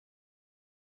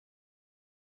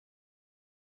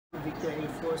Victor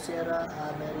 84 Sierra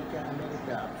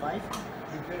America 5.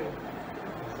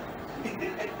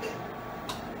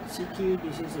 CQ,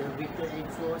 this is Victor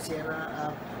 84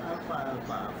 Sierra Alpha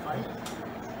 5.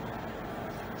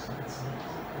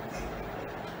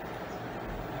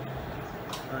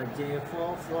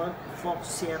 J4 Fox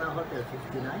Sierra Hotel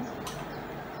 59.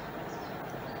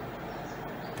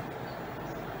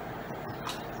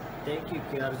 Thank you,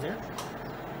 KRZ.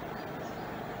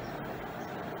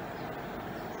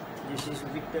 This is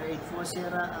Victor 84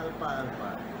 Sierra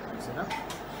Alpha. Listen up.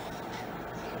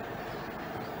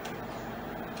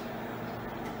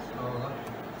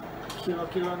 Kilo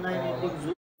 9 Big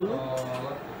Zulu.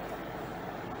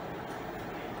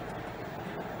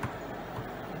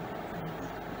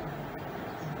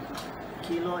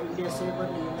 Kilo India 7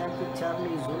 United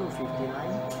Charlie Zulu 59.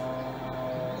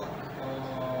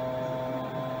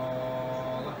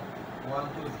 1,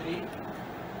 2, 3.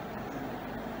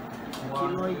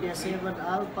 Kilo India 7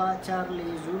 Alpha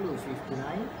Charlie Zulu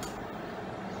 59.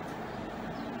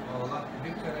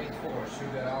 Victor 84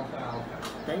 Sugar Alpha.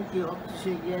 Thank you. Hope to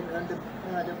see you again on the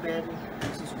bed.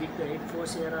 This is Victor 84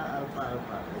 Sierra Alpha.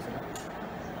 Listen up.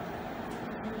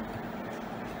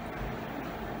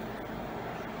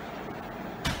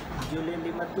 Julian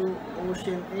 52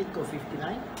 Ocean Echo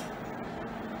 59.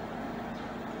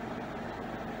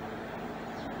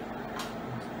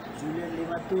 Julian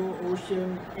 52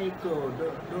 Ocean Echo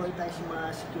do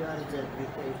itashimasu QRZ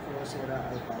Victor 84 Sierra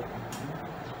Alpha.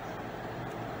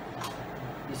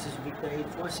 This is Victor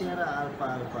 84 Sierra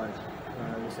Alpha.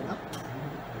 Listen up.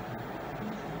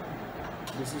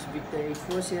 This is Victor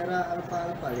 84 Sierra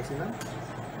Alpha. Listen up.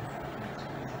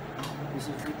 This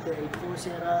is Victor 84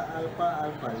 Sierra Alpha.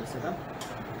 Listen up.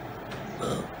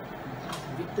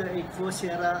 Victor 84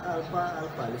 Sierra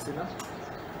Alpha. Listen up.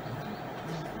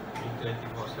 Victor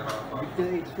 84 Sierra Alpha. Victor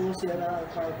 84 Sierra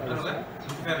Alpha. Listen up.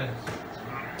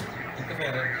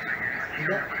 Interference.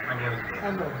 Tidak.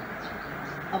 Ano?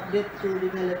 Update to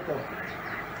the laptop.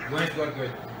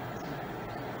 Good.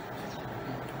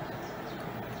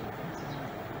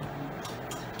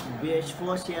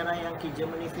 BH4 Sierra Yankee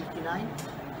Germany 59.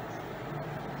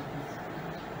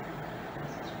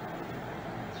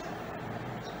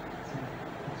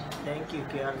 Thank you,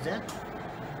 KRZ.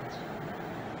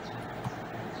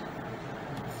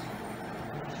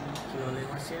 Kilo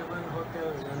 57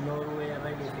 Hotel Norway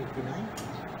Radio 59.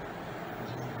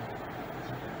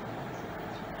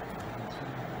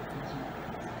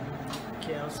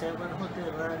 KL7 Hotel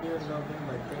Radio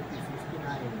November, thank you,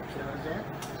 59. KRZ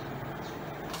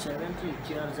 73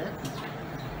 KRZ.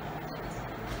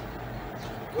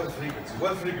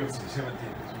 What frequency? 17.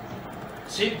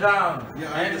 Sit down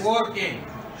and working.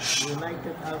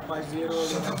 United Alpha 0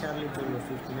 Lima Charlie Zulu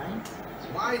 59.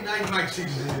 Why 9 Mike 6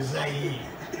 is AE?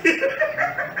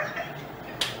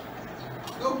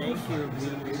 Thank you,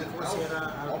 Victor Sierra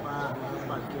Alpha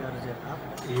KRZ up.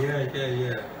 Yeah.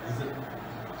 Is it?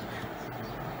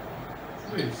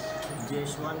 Please.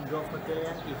 JS1 Golf Hotel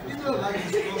Yankee You 59. don't like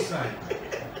his call sign.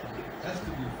 Has to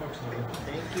be Fox November.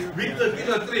 Thank you. Victor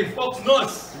Kilo 3, Fox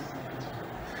Noise.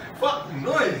 Fuck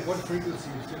noise. What frequency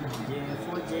is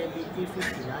J4 JBT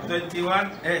 59.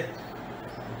 21.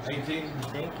 18.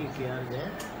 Thank you, KRZ.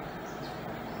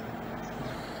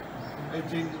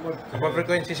 18 what? Apa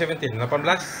frekuensi 17?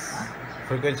 18?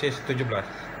 Frekuensi 17.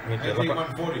 18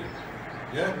 140.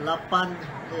 Yeah? 8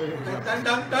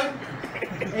 Done.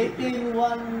 18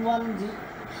 110.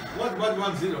 What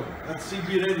 110? That's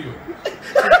CB radio.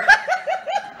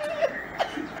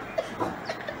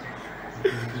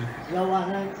 Yeah,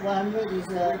 100 is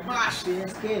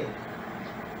PSK.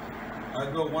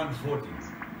 I go 140.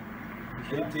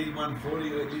 18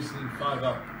 140, at least in 5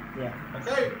 up. Yeah.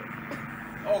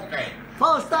 Okay.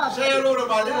 Full stop. Say hello to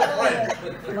my little friend.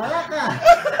 Malaka.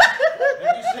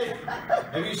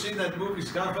 Have you seen that movie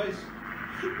Scarface?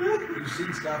 You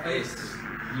seen Scarface?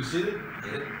 You seen it?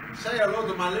 Yeah. Say hello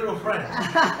to my little friend.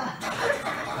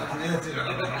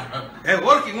 Hey,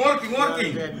 working.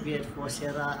 V84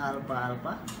 Sierra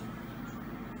Alpha.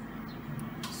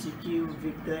 CQ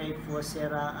Victor 84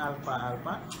 Sierra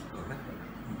Alpha.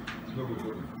 Go.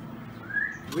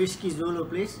 Whiskey Zulu,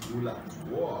 please. Gula.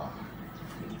 Wow.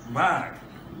 Mark.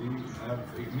 We have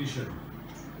ignition.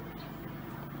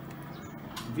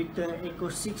 Victor Echo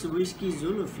 6 Whiskey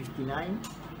Zulu 59.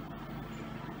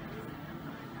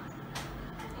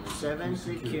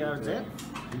 73 KRZ.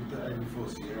 Victor 84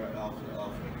 Sierra Alpha.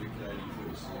 Victor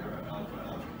 84 Sierra Alpha.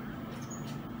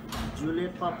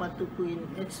 Juliet Papa 2 Queen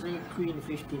X-Ray Queen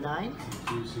 59.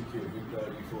 CQ Victor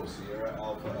 84 Sierra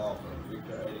Alpha.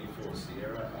 Victor 84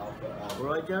 Sierra Alpha.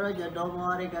 Roger, domo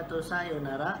arigato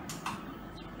sayonara.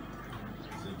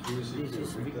 CQ This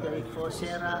is Victor 84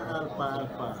 Sierra Alpha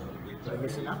Alpha.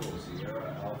 Listen up.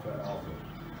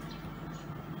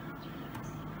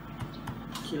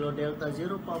 Kilo Delta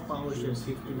 0 Papa Ocean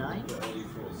 59.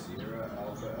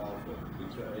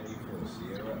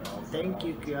 Thank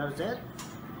you QRZ.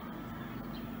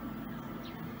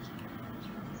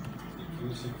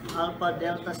 Alpha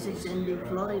Delta 6 ending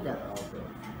Florida.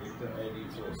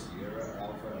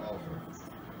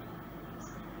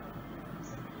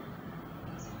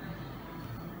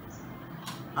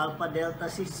 Alpha Delta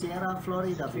 6 Sierra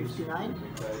Florida 59.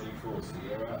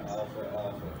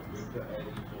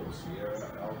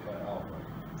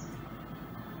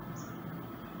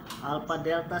 Alpha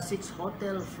Delta 6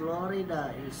 Hotel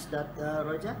Florida, is that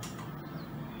Roger?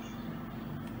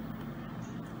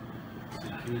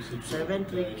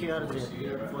 73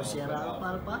 QRZ for Sierra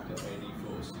Alpha.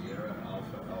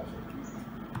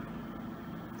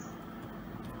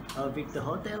 Victor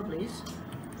Hotel, please.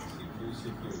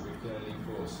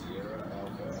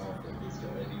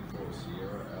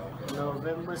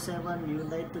 November 7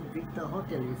 United Victor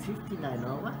Hotel 59,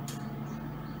 over.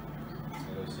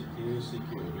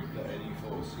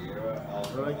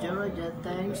 Roger,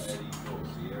 thanks.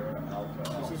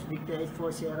 This is Victor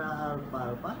 84 Sierra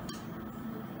Alpha.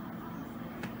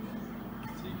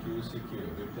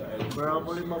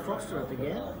 Bravo Lima Foxtrot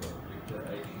again.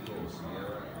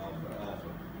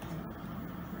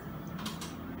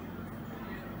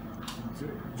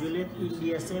 Juliet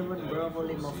India 7 Bravo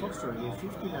Lima Foxtrot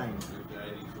 59.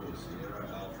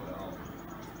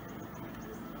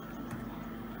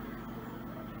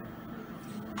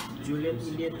 Juliet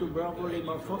India 2 Bravo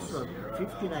Lima Foxtrot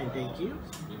 59, thank you.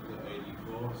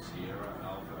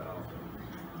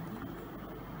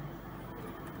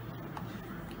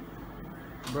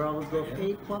 Bravo Golf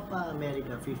 8 Papa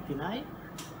America 59.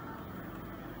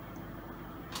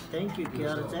 Thank you,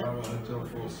 QRZ. Bravo Hotel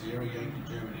 4 Sierra Yankee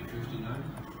Germany 59.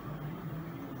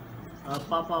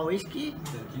 Papa Whiskey.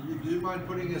 Do you mind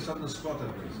putting us on the spotter,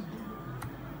 please?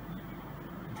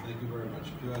 Thank you very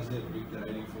much. QRZ Victor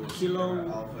 84 Kilo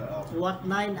Sierra Alpha. What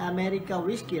 9 America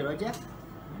Whiskey, Roger?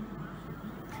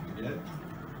 Yeah.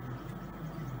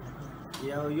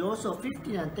 Yeah, you also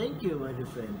 59, thank you, my dear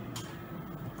friend.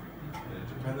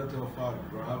 Japan Hotel 5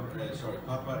 Bravo,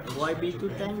 Papa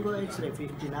YB2 Tango X-Ray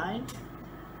 59.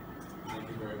 Thank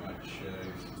you very much.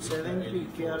 70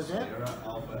 QRZ. Sierra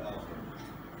Alpha.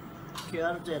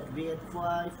 QRZ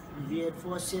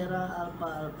V84 Sierra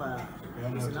Alpha.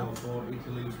 Japan Hotel 4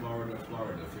 Italy, Florida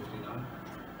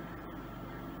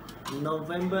 59.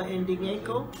 November ending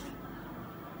Echo.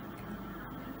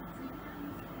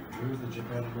 Who's the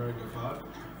Japan America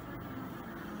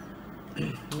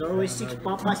 5? Norway 6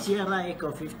 Papa Sierra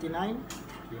Echo 59.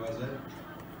 QRZ.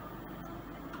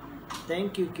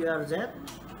 Thank you, QRZ.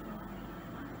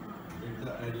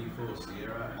 Victor 84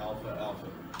 Sierra Alpha.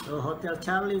 Hotel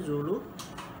Charlie Zulu.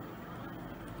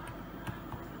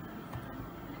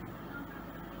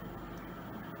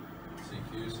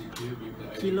 CQ Victor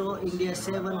Kilo India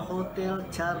 7 Hotel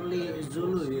Charlie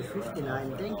Zulu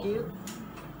 59. Thank you.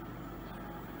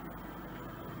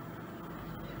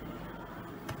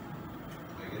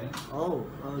 Again. Oh,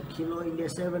 Kilo India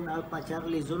 7 Alpha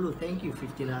Charlie Zulu. Thank you,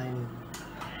 59.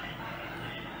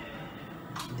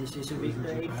 This is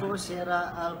Victor 84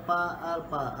 Sierra Alpha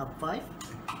up 5.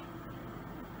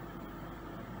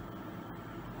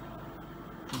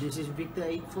 This is Victor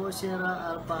 84 Sierra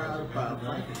Alpha up 5.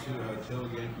 Hotel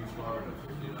Yankee Florida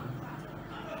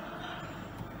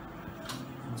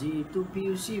 59. G2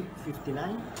 PUC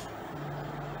 59.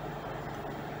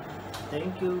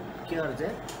 Thank you, QRZ.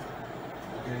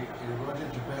 Okay, Roger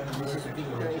Japan This is America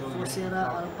Victor 84 Sierra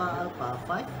Alpha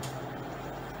 5.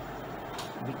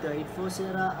 Victor 84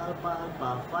 Sierra Alpha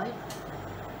 5.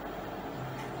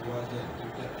 Roger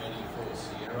Victor 84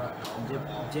 Sierra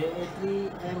Alpha. JA3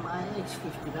 MIX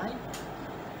 59.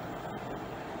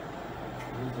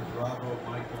 Who's the Bravo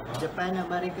Mike Papa? Japan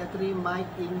America 3 Mike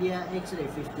India X-Ray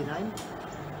 59.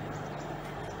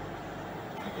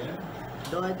 Again.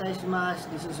 Doetaishimasu.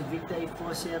 This is Victor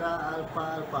 84 Sierra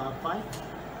Alpha 5.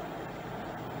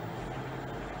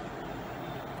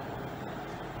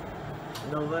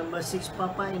 November 6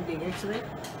 Papa ending X-Ray.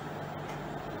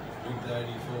 Victor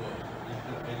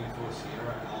 84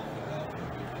 Sierra Alpha.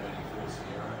 Victor 84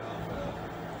 Sierra Alpha.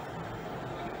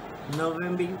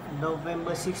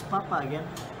 November 6 Papa again.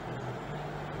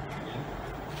 Again.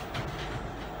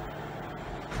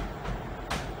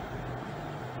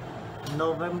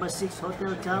 November 6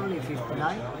 Hotel Charlie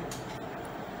 59.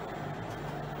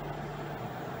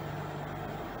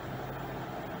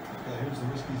 Okay, who's the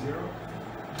Whiskey Zero?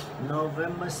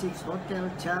 November 6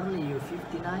 Hotel Charlie U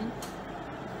 59.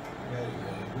 Okay,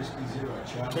 Whiskey Zero,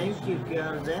 Charlie. Thank you,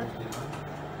 QRZ.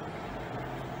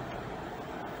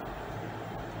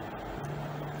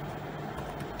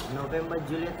 November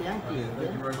Juliet Yankee. Okay,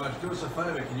 thank you very much. Do us a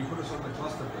favour, can you put us on the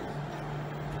cluster, please?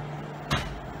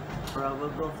 Bravo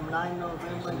Golf 9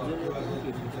 November Juliet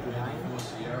Yankee 59. 84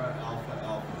 Sierra Alpha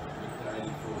Alpha. Victor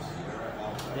 84 Sierra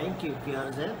Alpha. Thank you,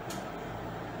 QRZ.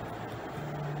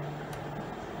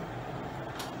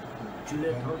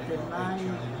 Juliet Hotel 9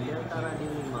 Delta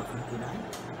Radio 559.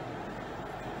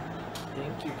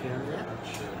 Thank you, QRZ.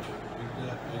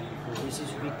 Victor 84. This is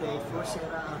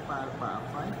V84SAA Alpha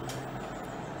 5.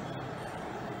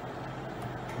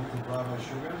 Bravo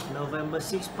Sugar. November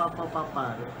 6 Papa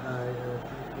Papa.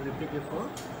 Repeat your call.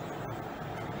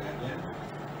 Again.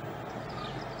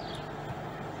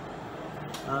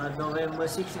 November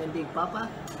 6 ending Papa.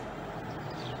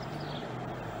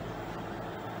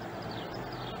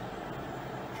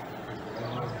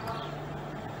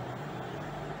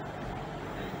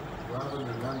 Bravo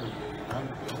November,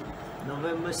 United.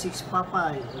 November 6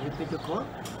 Papa. Repeat your call.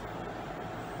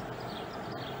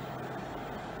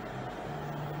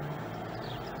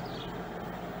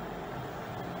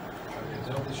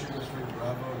 Delta Sugar 3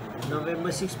 Bravo.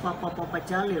 November 6 Papa Papa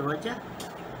Charlie. Roger.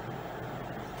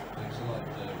 Thanks a lot.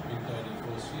 Victor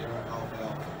 84 Sierra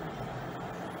Alpha Alpha.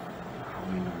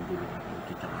 Minum dulu.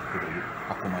 Kita aku dulu.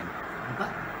 Aku main. Apa?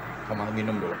 Kamu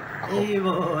minum dulu.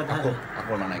 Aku.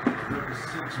 Aku mau naik.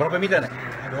 Berapa meter nih?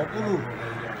 20.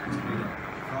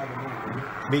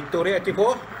 Victoria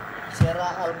Tipo.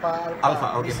 Sierra Alpha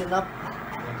Alpha, okay. Listen up.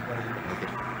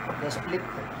 The split.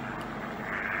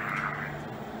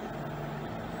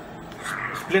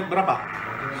 Split berapa?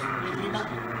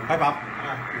 5 up.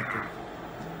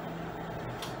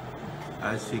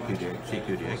 CQDX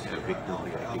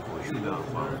Victoria Tipo Sugar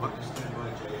Alpha.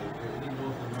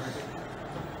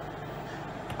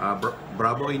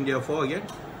 Bravo India 4 again.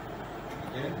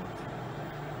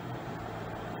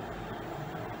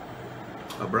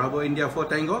 Bravo India 4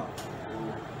 Tango.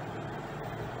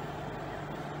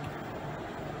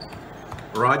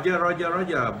 Roger.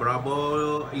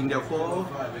 Bravo India 4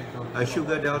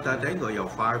 Sugar Delta Tango, your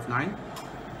 59.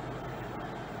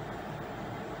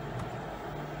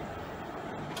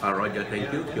 Roger,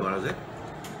 thank you. QRZ.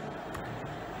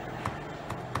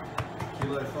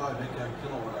 Kilo 5 Echo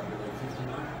Kilowatt I believe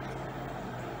 59.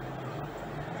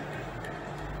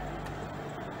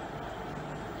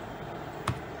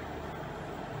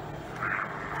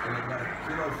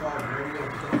 Kilo 5 Radio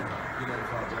Kilowatt. Kilo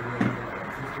 5 Radio Kilowatt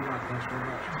 51. Thanks very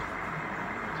much.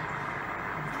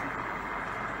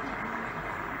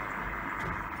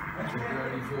 Victor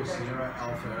 84 Sierra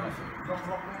Alpha Alpha.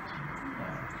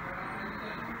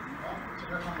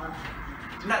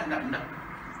 Enggak.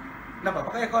 Kenapa?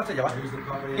 Pakai kau saja, Pak. Use the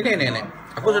code. Ini.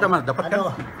 Aku sudah dapatkan.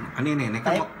 Aduh. Ini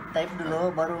kan. Type dulu,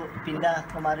 baru pindah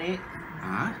kemari,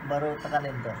 Hah? baru tekan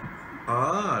enter.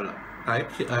 Oh, type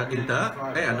enter.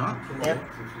 Ano? Tab.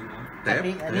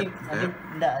 Tapi ini tab.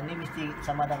 enggak, ini mesti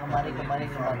sama ada kemari.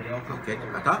 Oke,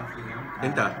 atau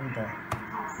enter. Enter.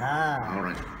 Nah,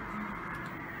 Alright.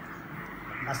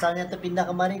 asalnya terpindah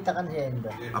kemari, tekan saya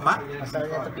enter. Apa?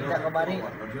 Asalnya terpindah kemari,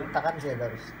 tekan saya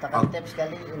terus. Tekan tab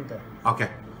sekali, enter. Oke.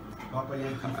 Papa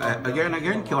Yankee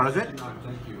Again, QRZ.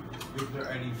 Thank you. Victor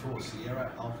 84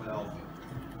 Sierra Alpha Alpha.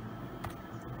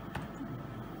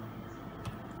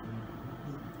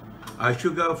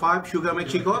 Sugar 5, Sugar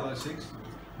Mexico. Kilo 6.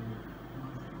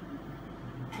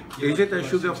 Is it a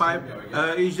Sugar 5?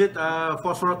 Is it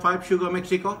Phosphorus 5 Sugar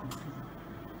Mexico?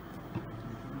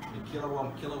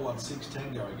 Kilowatt 6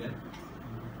 Tango again.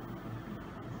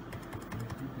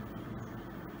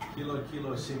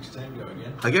 Kilo 6 Tango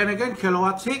again. Again,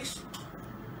 kilowatt 6.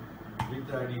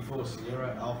 Victor 84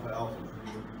 Sierra Alpha Alpha.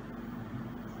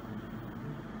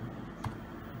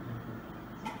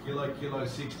 Kilo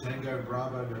 6 Tango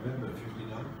Bravo November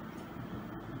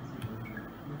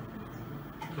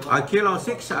 59. Kilo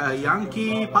 6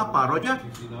 Yankee Papa, Roger.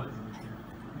 59.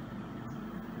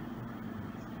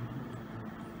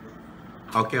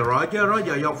 Okay,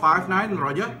 Roger, you're 59,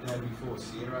 Roger. Victor 84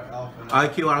 Sierra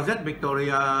Alpha. QRZ,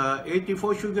 Victoria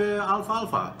 84 Sugar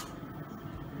Alpha.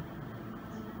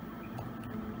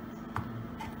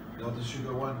 Delta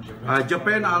Sugar 1.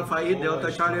 Japan Alpha 8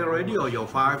 Delta Charlie Radio, you're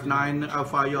 59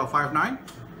 Alpha, you're 59.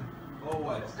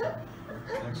 Always.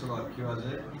 Thanks a lot,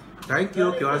 QRZ. Thank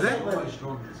you, QRZ. Always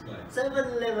strong this game.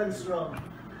 7-11 strong.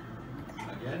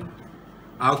 Again.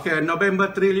 Okay, November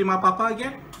 35 Papa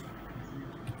again.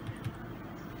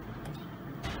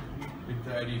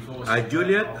 Victor 84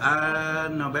 Juliet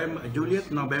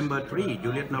November 3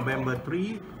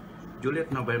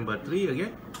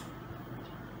 again.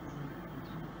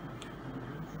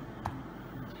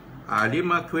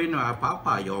 Lima Queen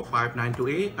Papa, you're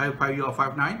 5928. You're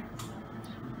 59.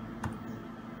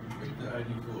 Victor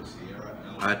 84 Sierra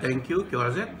Alpha. Thank you. Kia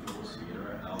ora, Zed.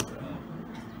 Sierra Alpha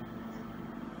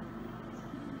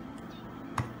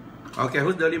Alpha. Okay,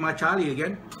 who's the Lima Charlie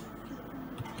again?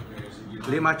 Okay, so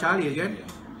Lima Charlie again.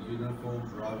 Uniform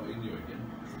Bravo India again.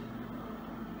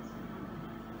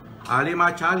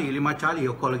 Lima Charlie,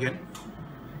 you call again.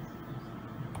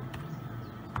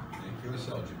 Thank you,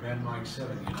 so Japan Mike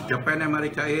 7. United. Japan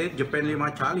America 8, Japan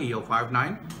Lima Charlie, you're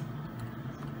 59.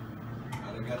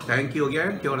 Thank you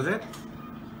again. Kia ora, Zed.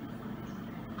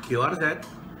 Kia ora, Zed.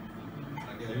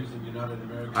 Okay, who's the United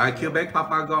American? Quebec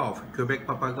Papa Golf. Quebec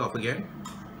Papa Golf again.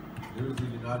 Who's the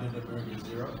United American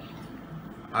 0?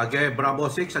 Okay, Bravo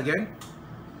 6 again.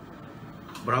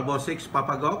 Bravo 6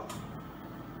 Papa Golf.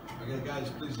 Okay, guys,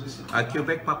 please listen.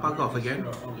 Quebec Papa Golf again.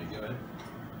 Only, go ahead.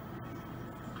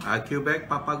 Quebec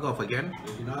Papa Golf again.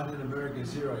 The United American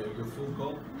 0, you have your full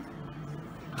call.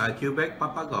 Quebec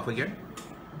Papa Golf again.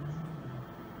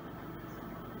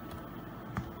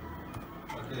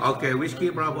 Okay, Whiskey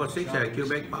Bravo 6,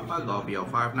 Quebec Papa Golf, you're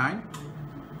 59.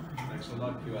 Thanks a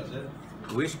lot, QRZ.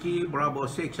 Whiskey Bravo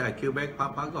 6, Quebec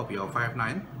Papa Golf, you're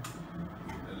 59.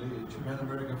 Japan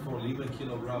American 4, Lima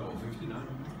Kilo Bravo, 59.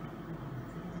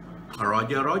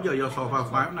 Roger, you're so far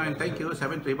 59. Thank you,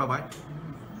 73, bye bye.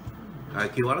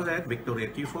 QRZ, Victoria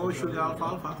T4, Sugar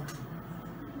Alpha.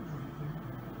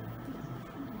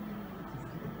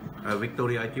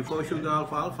 Victoria T4, Sugar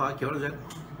Alpha, QRZ.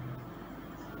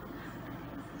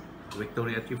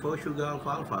 Victoria T4, Sugar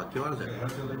Alpha, QRZ. Okay,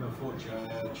 Hotel Lima 4,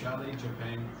 Charlie,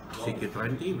 Japan.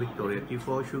 CQ20, Victoria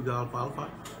T4, Sugar Alpha.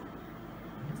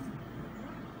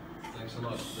 Thanks a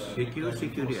lot. CQ,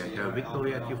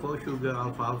 Victoria T4, Sugar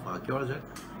Alpha, QRZ.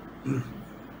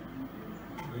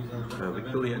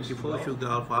 Victoria T4, Sugar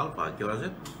Alpha,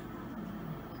 QRZ.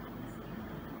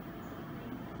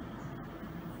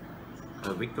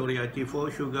 Victoria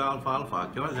T4, Sugar Alpha,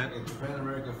 QRZ. Japan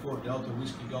America 4, Delta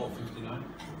Whiskey Golf, 59.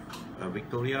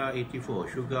 Victoria 84,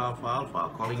 Sugar Alpha,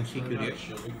 calling CQ.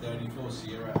 Victor 84,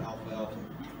 Sierra Alpha.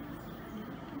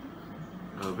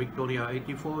 Victoria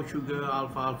 84, Sugar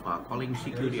Alpha, calling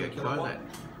CQ. QRZ.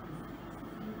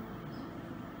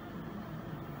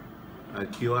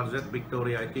 QRZ,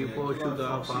 Victoria 84, Sugar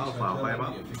Alpha,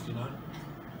 59.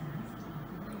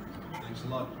 Thanks a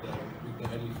lot,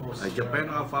 Victor 84. Japan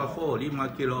Alpha 4, Lima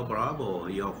Kilo Bravo,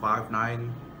 you're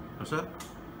 59. No, sir?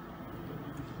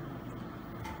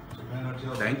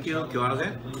 Thank you,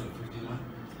 QRZ.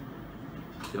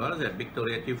 QRZ,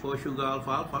 Victoria 84, Sugar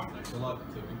Alpha. Thanks a lot,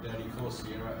 Victor 84,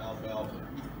 Sierra Alpha.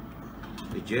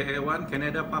 JA1,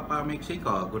 Canada Papa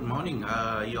Mexico, good morning,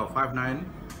 you're 59.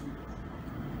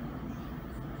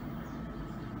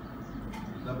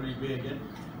 WB again.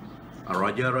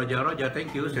 Roger,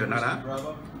 thank you, Sayonara.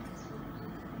 Bravo.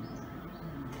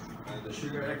 The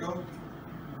Sugar Echo.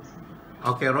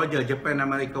 Okay, Roger, Japan,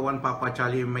 America 1, Papa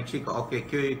Charlie, Mexico. Okay,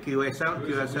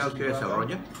 QSL,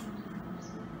 Roger.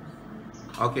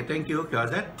 Okay, thank you,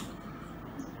 QRZ.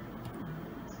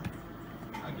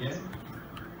 Again.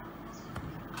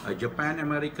 Japan,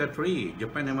 America 3,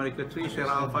 Sierra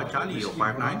Alpha Charlie, you're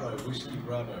 59. Whiskey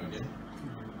Bravo again.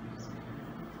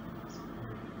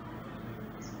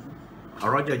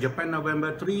 Roger, Japan,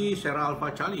 November 3, Sierra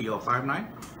Alpha Charlie, you're 59.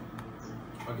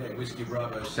 Okay, Whiskey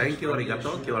Bravo. Thank you,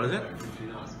 arigato, QRZ.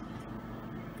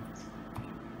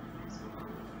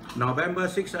 November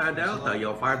 6, Delta,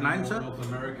 you're 59, sir. North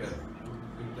America,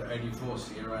 Victor 84,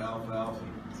 Sierra Alpha.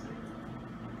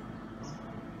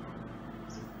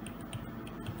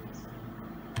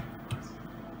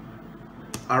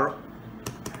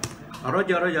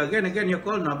 Roger, again, you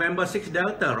call November 6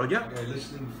 Delta, Roger. Okay,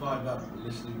 listening 5 up,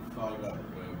 listening 5 up,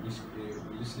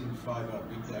 listening 5 up,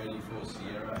 Victor 84,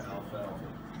 Sierra Alpha.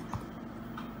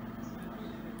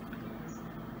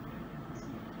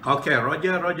 Okay,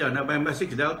 Roger, November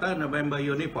 6 Delta, November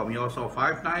Uniform, you're also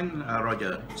 59,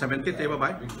 Roger. 73,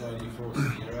 bye-bye. Victor 84,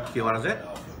 Sierra QRZ.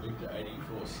 Alpha. Victor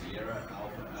 84, Sierra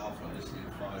Alpha, listening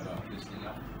 5 up, listening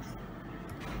up.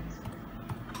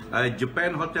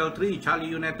 Japan Hotel 3, Charlie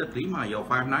United Lima, you're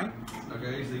 59.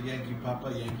 Okay, here's the Yankee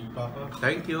Papa.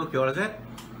 Thank you, QRZ.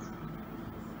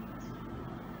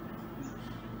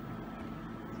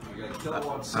 Okay,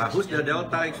 Kilowatt 6. Who's the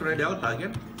Delta, X-ray Delta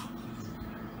again?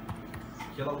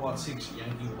 Kilowatt 6,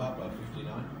 Yankee Papa,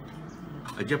 59.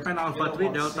 Japan Alpha 3,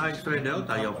 Delta, X-ray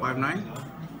Delta, you're 59.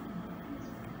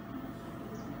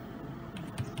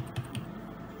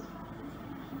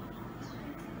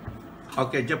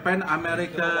 Okay, Japan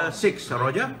America 6,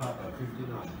 Roger. Papa,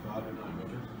 59, 5 and 9,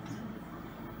 Roger.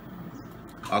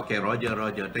 Okay,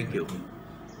 Roger, thank you.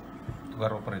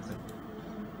 Tukar operator.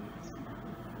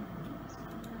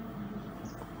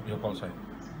 Your call sign.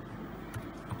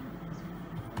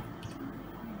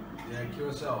 Yeah,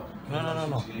 QSL.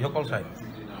 No. Your call sign.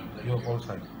 59, thank Your you. call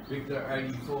sign. Victor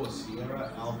 84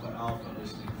 Sierra Alpha Alpha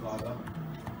listening 5 up.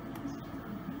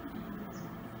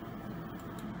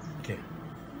 Okay.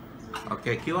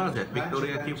 Okay, QRZ.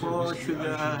 Victoria 84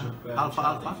 Sugar Alpha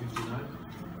Alpha. 59.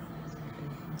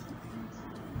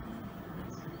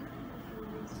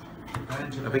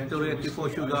 Victoria 84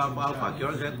 Sugar Alpha Alpha.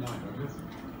 QRZ.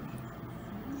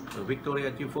 Victoria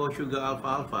 84 Sugar Alpha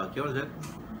Alpha. QRZ.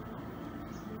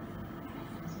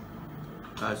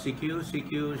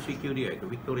 CQDX.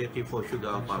 Victoria 84 Sugar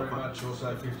Alpha Thanks very Alpha. much,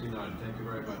 also 59, thank you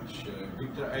very much.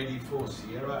 Victor 84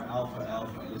 Sierra Alpha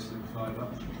Alpha listening 5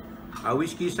 up.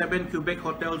 Whiskey 7 Quebec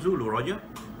Hotel Zulu, Roger.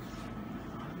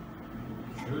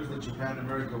 Who's the Japan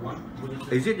America one?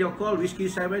 Is it your call? Whiskey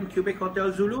 7 Quebec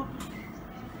Hotel Zulu?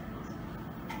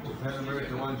 Japan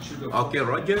America one sugar. Okay,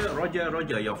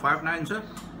 Roger. Your 59, sir.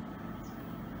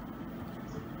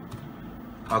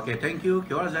 Okay, thank you.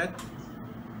 QRZ.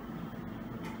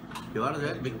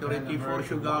 QRZ. Victoria 84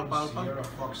 Sugar Alpha Alpha. Sierra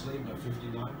Fox Lima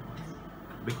 59.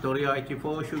 Victoria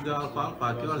 84 Sugar Alpha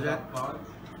Alpha. QRZ.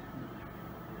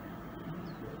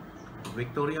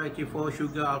 Victoria 84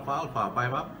 Sugar Alpha Alpha.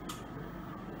 5 up.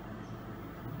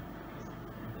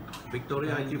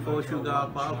 Victoria 84 Sugar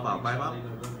Alpha Alpha. 5 up.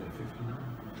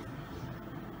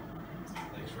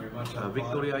 Thanks very much.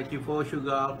 Victoria 84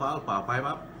 Sugar Alpha Alpha. 5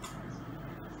 up.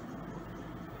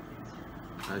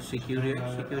 CQDX.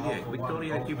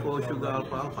 Victoria 84 Sugar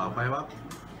Alpha Alpha. 5 up.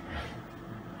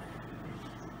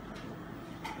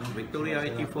 Victoria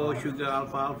 84 Sugar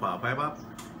Alpha Alpha. 5 up.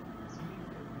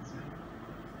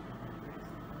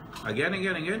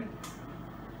 Again.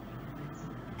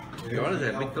 What is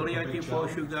it? Victoria 84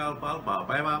 Sugar Alpha Alpha.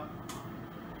 5 up.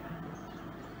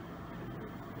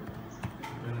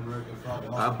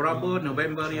 Bravo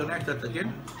November United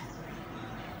again.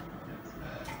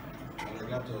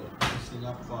 Listening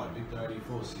up 5, Victor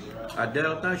 84 Sierra.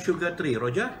 Delta Sugar 3,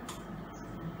 Roger.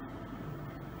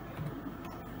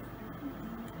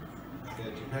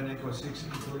 Japan Echo 6,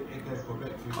 Italy Echo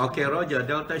Quebec 50. Okay, Roger.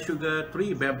 Delta Sugar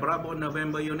 3, Bravo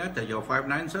November United. Your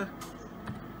 59, sir.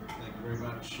 Thank you very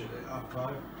much. Up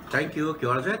 5. Thank you.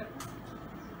 QRZ.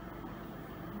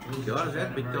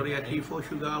 QRZ. Victoria T4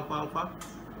 Sugar Alpha Alpha.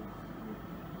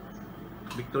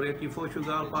 Victoria T4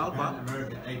 Sugar Alpha Alpha. Japan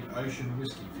America 8 Ocean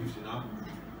Whiskey 59.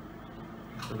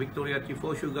 Victoria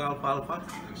T4 Sugar Alpha Alpha.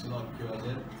 Thanks a lot,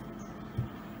 QRZ.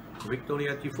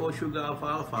 Victoria T4 Sugar Alpha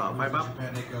Alpha. 5 up.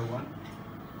 Japan Echo 1.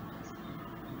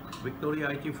 Victoria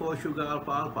 84 Sugar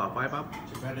Alpha Alpha. 5 up.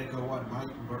 Japan Echo 1,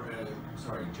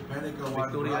 Japan Echo 1.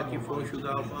 Victoria Bravo, 84 Mike, Sugar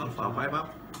Alpha Alpha. 5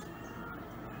 up.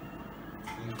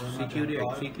 Thank you very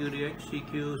much.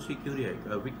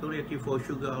 CQDX. Victoria T4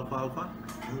 Sugar Alpha Alpha.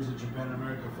 Who's the Japan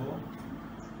America 4?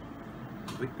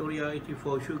 Victoria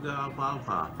 84 Sugar Alpha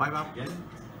Alpha. 5 up. Again?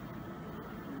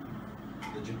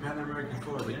 The Japan America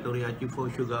 4 again? Victoria 84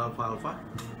 Sugar Alpha Alpha.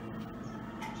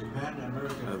 Japan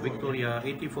America 4 Victoria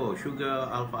again? 84 Sugar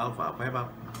Alpha Alpha. 5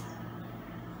 up.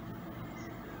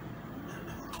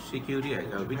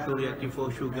 CQDX. Victoria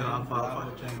 84 Sugar Alpha Alpha.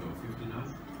 Bravo Tango 59.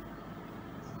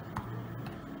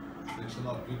 Thanks a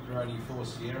lot. Victor 84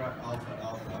 Sierra Alpha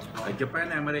Alpha.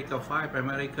 Japan America 5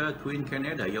 America Queen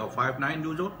Canada. Your 59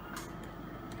 Duzo.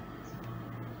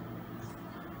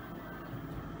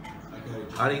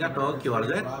 Arigato.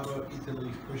 QRZ. Bravo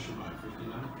Italy question mark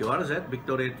 59. QRZ.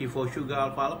 Victoria T4 Sugar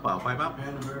Alpha Alpha. 5 up.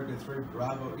 Japan America 3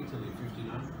 Bravo Italy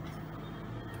 59.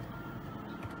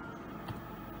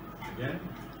 Again.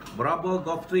 Bravo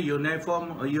Golf 3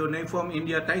 Uniform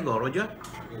India Tango. Roger.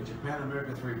 Okay, Japan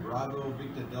America 3 Bravo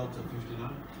Victor Delta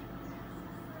 59.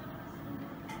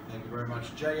 Thank you very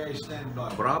much. JA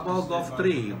standby. Bravo Golf Standby.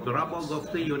 3. Bravo Golf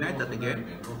 3 United North again.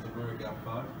 America, North America up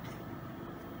 5.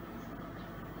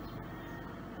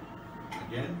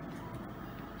 Again.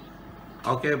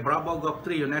 Okay, Bravo Golf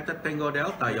 3 United Tango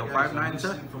Delta. Your Okay, 59, so sir.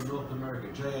 listening from North America.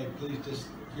 JA, please just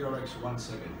QRX 1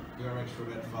 second. QRX for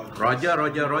about 5 Roger.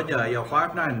 Your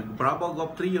 59. Bravo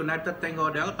Golf 3 United Tango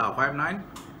Delta. 59.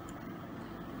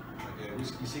 Okay,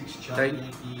 Whiskey 6 Charlie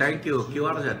Yankee. Thank you.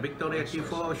 QRZ. Victoria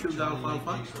T4 Sugar Charlie Alpha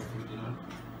Alpha. Yankee Extra 59.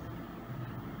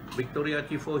 Victoria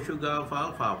T4 Sugar Alpha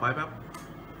Alpha. 5 up.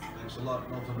 Thanks a lot.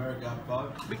 North America up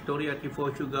 5. Victoria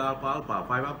T4 Sugar Alpha Alpha.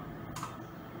 5 up.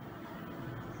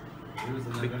 Who is the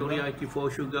November? Victoria 84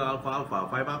 Sugar Alpha Alpha.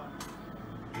 5 up.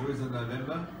 Who is the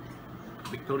November?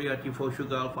 Victoria T4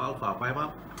 Sugar Alpha Alpha. 5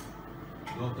 up.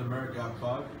 North America up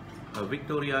 5.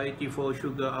 Victoria 84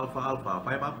 Sugar Alpha Alpha.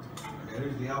 5 up. Okay,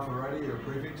 who's the Alpha Radio or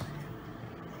prefix?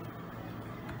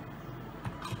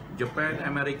 Japan,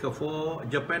 America 4,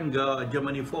 Japan,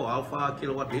 Germany 4, Alpha,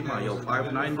 Kilowatt 5, your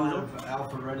 59 Duzo.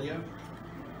 Alpha radio.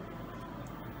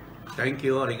 Thank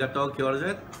you, arigato,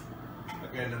 QRZ.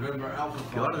 Okay, November Alpha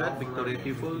 5. QRZ, Victoria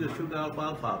T4, Sugar Alpha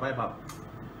Alpha, 5 up.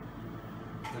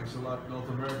 Thanks a lot, North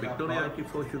America. Victoria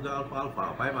T4, Sugar Alpha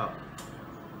Alpha, 5 up.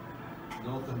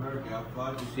 North America, Alpha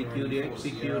 5.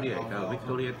 CQ8,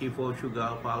 Victoria T4, Sugar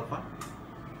Alpha Alpha.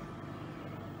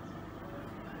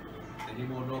 Any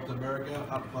more North America,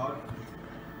 up 5.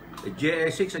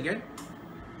 JA6 again.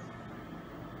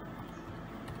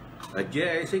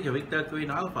 JA6, Victor Queen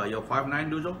Alpha, your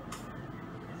 59 Duzo.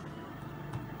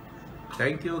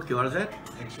 Thank you, QRZ.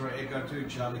 X-ray Echo 2,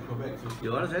 Charlie Quebec.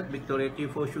 QRZ, Victoria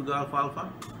T4 Sugar Alpha Alpha.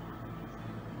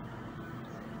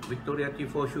 Victoria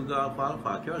T4 Sugar Alpha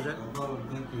Alpha, QRZ. No problem,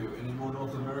 thank you. Any more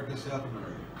North America, South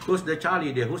America? Who's the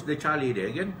Charlie there? Who's the Charlie there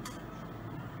again?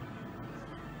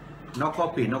 No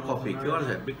copy, no copy.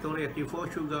 QRZ, Victoria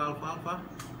T4 Sugar Alpha Alpha.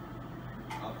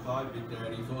 Up 5,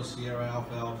 Victoria T4, Sierra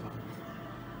Alpha Alpha.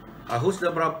 Who's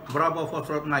the Bravo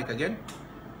Foxtrot Mike again?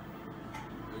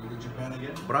 Go to Japan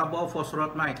again. Bravo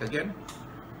Foxtrot Mike again.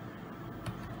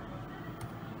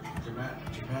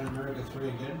 Japan America 3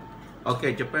 again.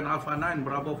 Okay, Japan Alpha 9,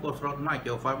 Bravo Foxtrot Mike,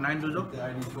 your 59 Duzo. Victor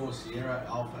 84, Sierra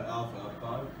Alpha Alpha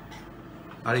up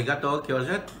 5. Arigato,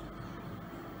 QRZ.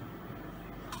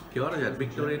 QRZ,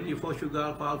 Victoria T4 Sugar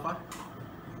Alpha Alpha.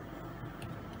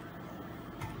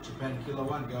 Japan Kilo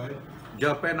 1, go ahead.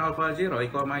 Japan Alpha 0,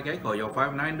 Echo Mike Echo, your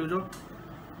 59 Duzo.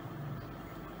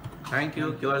 Thank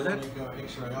you, QRZ. Echo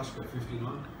X-ray Oscar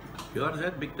 59.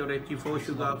 QRZ, Victoria T4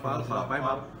 Sugar Alpha Alpha, 5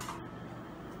 up.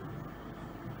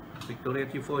 Victoria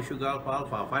T4 Sugar Alpha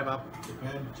Alpha, 5 up.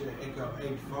 Japan Echo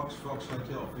 8 Fox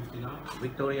Hotel 59.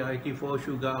 Victoria 84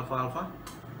 Sugar Alpha Alpha.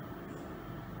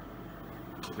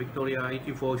 Victoria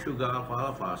 84 Sugar Alpha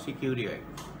Alpha, CQ8.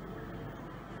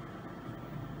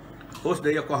 Who's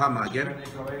the Yokohama again? Japan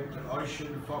Echo 8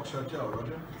 Ocean Fox Hotel,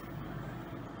 Roger.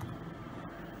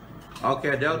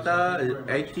 Okay, Delta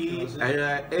 80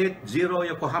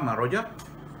 Yokohama, Roger.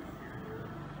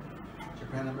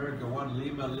 Japan America 1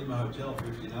 Lima Hotel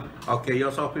 59. Okay,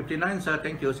 yourself 59, sir.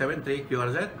 Thank you. 73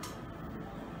 QRZ.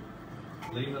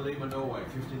 Lima Norway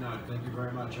 59. Thank you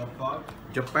very much. Up 5.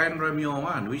 Japan Romeo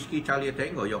 1, Whiskey Charlie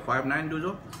Tango, your 59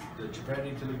 Duzo. The Japan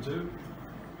Italy 2.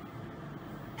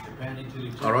 Japan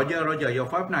Italy 2. Roger, your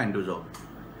 59 Duzo.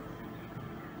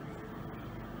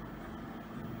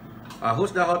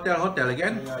 Who's the hotel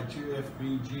again?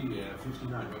 AI2FBG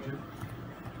 59, Roger.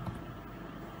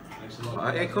 Thanks a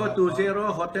lot. Echo 20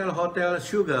 Hotel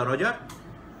Sugar, Roger.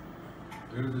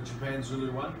 Go to the Japan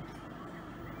Zulu 1.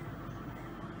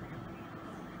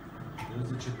 Go to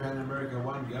the Japan America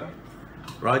 1, go.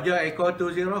 Roger, Echo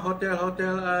 20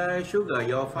 Hotel Sugar,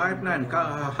 your 59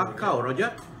 Hakau,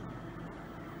 Roger.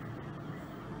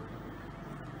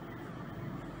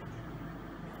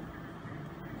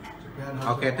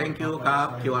 Okay, thank you,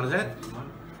 QRZ.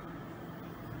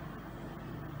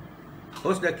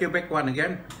 Who's the Quebec one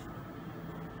again?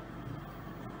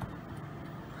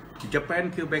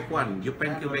 Japan Quebec 1,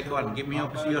 Japan Quebec 1. Give me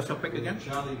your spec again.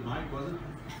 Charlie Mike, was it?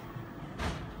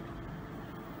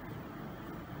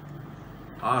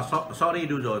 Sorry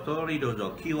Duzo,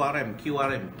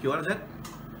 QRZ.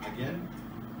 Again?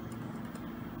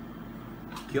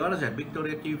 QRZ,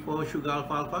 Victoria T4 Sugar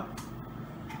Alpha Alpha.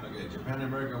 Okay, Japan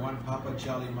America 1 Papa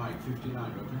Charlie Mike 59,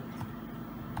 Roger.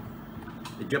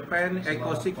 Japan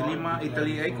Echo 6 Lima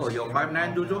Italy Echo, your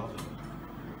 59 Duzo.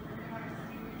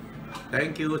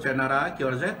 Thank you, Senara,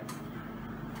 QRZ.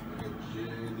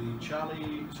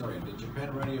 Okay, the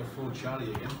Japan Radio 4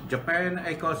 Charlie again. Japan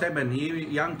Echo 7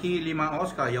 Yankee Lima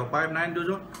Oscar, your 59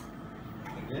 Duzo.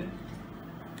 Again?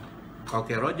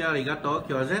 Okay, Roger, arigato,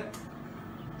 QRZ.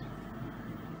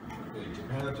 Okay,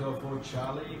 Japan Hotel 4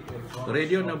 Charlie.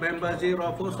 Radio November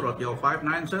 0 Foxtrot, your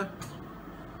 59, sir.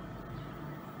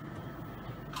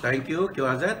 Thank you,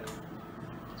 QRZ.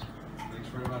 Thanks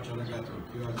very much, arigato.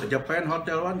 QRZ. Japan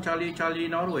Hotel 1 Charlie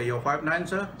Norway, your 59,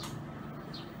 sir.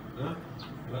 Huh?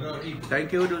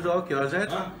 Thank you, Duzo, QRZ.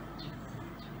 Huh?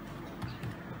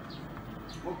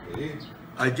 Okay.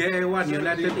 JA1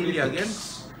 United India again.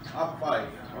 Up 5.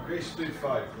 Okay, speed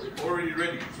 5. Already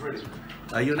ready. It's ready.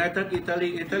 United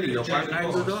Italy, your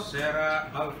 59, Duzo.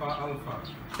 Sierra Alpha.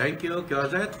 Thank you,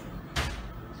 QRZ.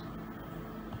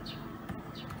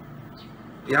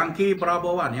 Yankee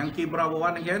Bravo 1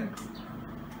 again.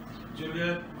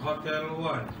 Juliet Hotel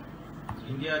 1.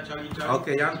 India Charlie.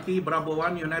 Okay, Yankee Bravo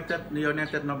 1 United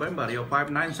November, your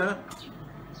 59, sir.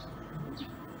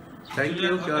 Thank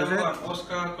you, Juliet Hotel QRZ. 1.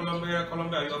 Oscar Columbia,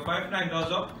 your 59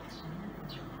 Dozo.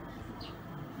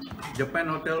 Japan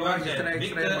Hotel 1 X-ray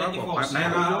Victor Bravo, 84 59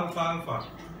 Sierra Duzo. Alpha.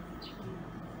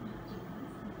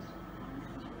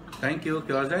 Thank you,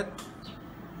 QRZ.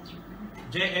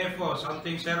 JA4,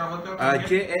 something Sarah Hotel.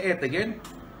 JA8 again.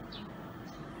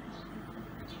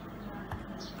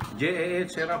 JA8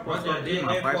 Sarah Hotel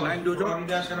Lima, 59 Dozo.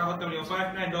 Florida Sarah Hotel, your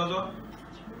 59 Dozo.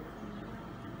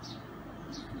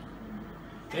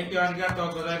 Thank you,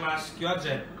 arigato gozaimasu.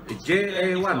 QRZ.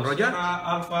 JA1, Roger. Sarah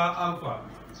Alpha Alpha.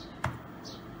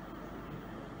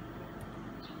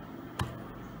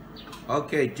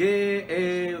 Okay,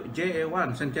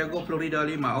 JA1 Santiago, Florida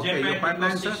 5. Okay, your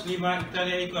 59, sir. 65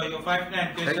 Italia Eco, your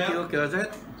 59. Thank you, QRZ.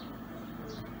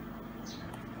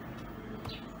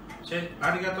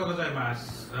 Arigato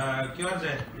gozaimasu. QRZ,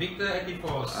 Victor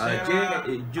 84, Sarah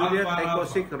Juliet Alpha Echo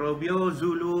Alpha. 6, Romeo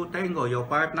Zulu Tango, your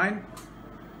 59.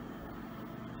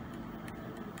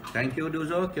 Thank you,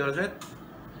 Duzo, QRZ.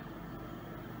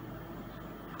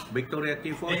 Victoria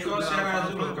T4 Echo Sugar Sarah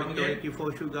Alpha, Zulu, Alpha, Victoria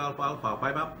T4 Sugar Alpha, Alpha,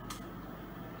 5 up.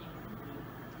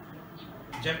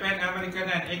 Japan American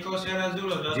 9, Echo Sierra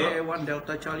Zulu, Zozo. JA1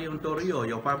 Delta Charlie Ontario,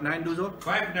 your 59, Duzo.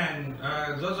 59,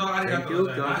 Zozo Thank arigato you,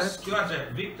 gozaimasu.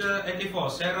 QRZ, Victor 84,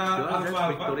 Sarah QRZ, Alpha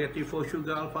Alpha. Victoria T4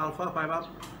 Sugar Alpha, Alpha, 5 up.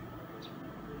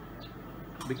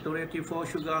 Victoria T4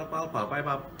 Sugar Alpha, Alpha, 5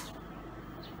 up.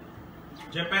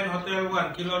 Japan Hotel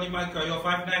 1, Kilo 5 Echo, your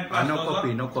 59 plus, No Zozo.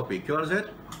 copy, no copy. QRZ.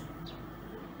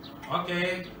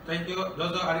 Okay, thank you,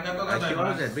 Zozo arigato QRZ,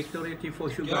 gozaimasu. Victoria T4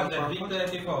 Sugar QRZ, Alpha, Victor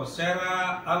Alpha. 84,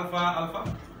 Sarah Alpha Alpha.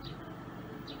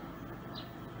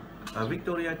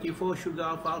 Victoria T4 Sugar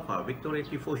Alpha, Alpha. Victoria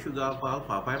T4 Sugar Alpha,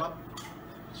 Alpha, 5 up.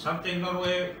 Something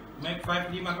Norway, make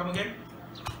 55, come again.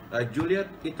 Juliet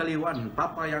Italy 1,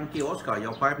 Papa Yankee Oscar,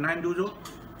 your 59, Duzo.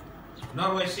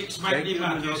 Norway 6, Mike Thank you,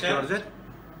 Lima, Duzo, QSL. QRZ.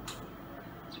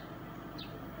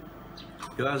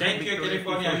 QRZ, Thank you, Victoria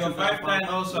California, T4 your Sugar 59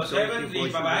 Alpha, also, Victoria 73, T4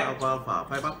 Sugar bye-bye. Alpha, Alpha,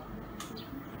 5 up.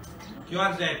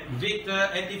 QRZ, Victor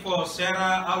 84,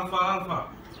 Sarah Alpha Alpha.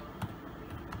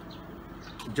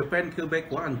 Japan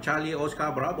Quebec 1, Charlie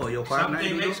Oscar Bravo, your 59,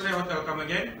 Something Duzo. X-ray Hotel, come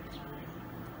again.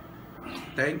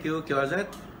 Thank you, QRZ.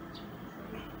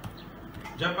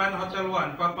 Japan Hotel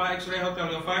 1, Papa X-ray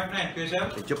Hotel, your 59,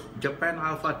 QSL. Japan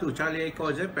Alpha 2, Charlie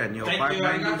Echo Japan, your Thank you,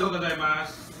 59, arigato Duzo.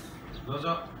 gozaimasu.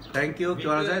 Dozo. Thank you, Victor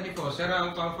QRZ. 84, Sarah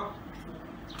Alpha Alpha.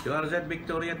 QRZ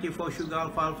Victoria T4 Sugar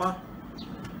Alpha, Alpha.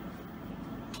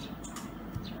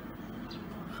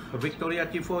 Victoria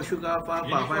T4 Sugar Alpha, Alpha,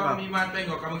 5 Uniform up. Lima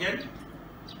Tango, come again.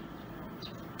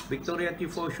 Victoria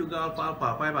T4 Sugar Alpha,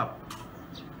 Alpha, 5 up.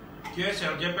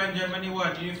 QSL, Japan Germany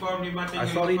 1, Uniform Lima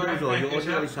Tango, Sorry, your Duzo, 59, your audio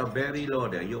QSL. is very low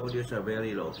there. Your audio is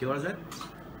very low. QRZ?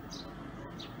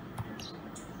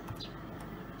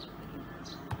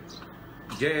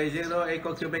 J0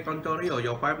 Echo Quebec Ontario,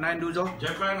 your 59, Duzo.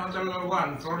 Japan Hotel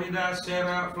 1, Florida,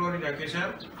 Sierra, Florida,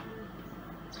 QSL.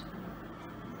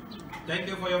 Thank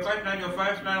you for your 59, your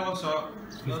 59 also.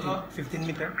 Dozo. 15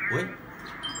 meter. Wait.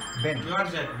 Ben.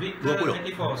 QRZ, Victor 20.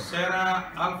 84,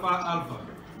 Sarah Alpha Alpha.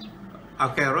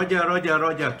 Okay, Roger.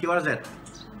 QRZ.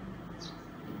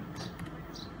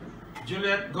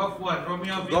 Juliet Golf 1,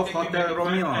 Romeo Golf Victor Hotel Quebec,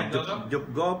 Romeo. 59,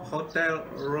 Dozo. Golf Hotel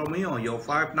Romeo, your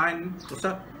 59,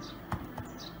 sir.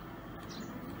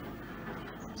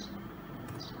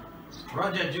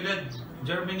 Roger, Juliet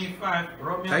Germany 5,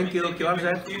 Romeo Thank you, Victor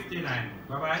Quebec, QRZ. 59.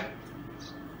 Bye bye.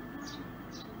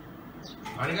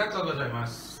 Arigato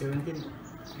gozaimasu. 17.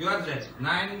 QRZ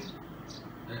 9,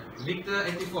 Victor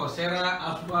 84, Sarah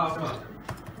Alpha Alpha.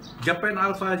 Japan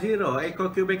Alpha 0, Echo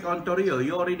Quebec Ontario.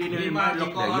 You already in Lima, my lock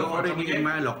Echo there. You Alpha, already come in again.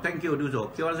 my lock. Thank you, Duzo.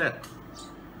 QRZ.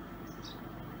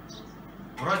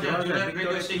 Roger, QRZ, Juliet Victor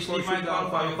Radio 6, 84, Lima Sugar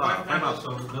Alpha, your Alpha, 59 Alpha.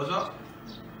 also. Dozo.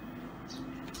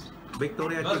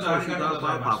 Victoria Dozo, T4 Sugar arigato Alpha,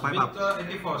 Alpha, gozaimasu. 5 up. Victor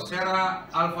 84, Sarah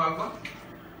Alpha Alpha.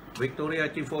 Victoria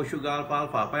T4 Sugar Alpha,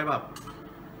 Alpha, 5 up.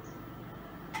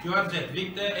 QRZ,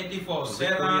 Victor 84,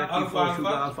 Sarah Victoria Alpha T4 Sugar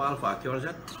Alpha. Alpha, Alpha. QRZ.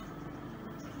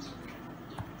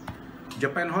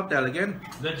 Japan Hotel again.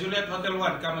 The Juliet Hotel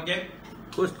 1, come again.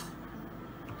 Who's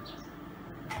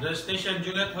The station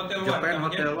Juliet Hotel 1, Japan come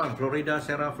Hotel again. 1, Florida,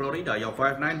 Sarah, Florida. Your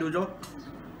 59, Duzo.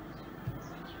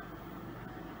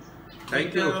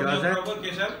 Thank you, Victor Romeo QRZ. Bravo,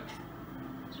 QSL.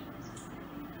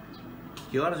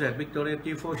 QRZ, Victoria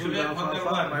T4 Sugar Juliet Alpha, Hotel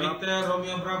Alpha, 1, 5 up. Victor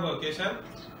Romeo Bravo, QSL.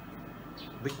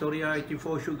 Victoria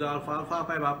 84 Sugar Alpha, Alpha,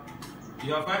 5 up.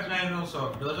 You are 59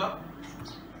 also. Dozo.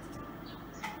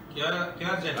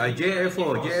 QRZ.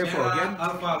 JA4 Sarah again.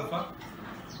 Alpha Alpha.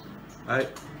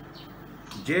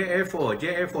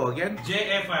 JA4 again.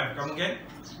 JA5, come again.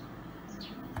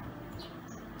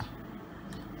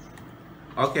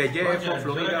 Okay, JA4 Roger,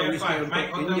 Florida, JA5, Whiskey Mike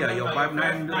Hotel India. Your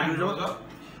 59, Duzo. Dozo.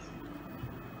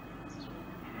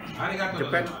 Arigato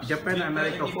gozaimasu. Japan Victor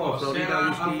America 4 84, Florida, Sarah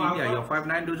Whiskey Alpha India. Alpha. Your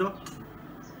 59, Duzo.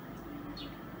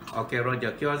 Okay,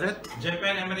 Roger. QRZ.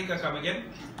 Japan America, come again.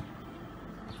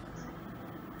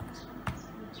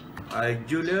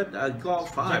 Juliet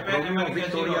Golf 5 Romeo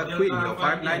Victoria Queen, your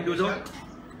 59 do so.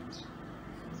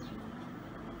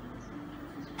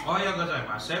 Oyo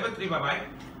gozaimasu. 73, bye-bye.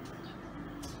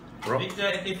 Victor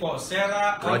 84,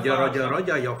 Sarah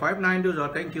Roger, your 59 do so.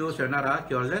 Thank you, Senara.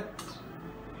 Kyorzet.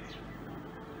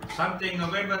 Something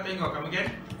November Tango, come again.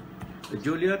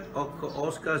 Juliet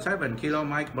Oscar 7 Kilo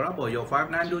Mike Bravo, your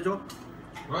 59 do so.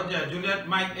 Roger, Juliet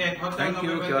Mike 8, Hotel Thank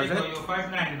you, November Tango, Kyorzet. your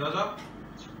 59, dozo.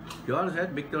 Kyorzet,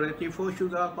 Victoria 84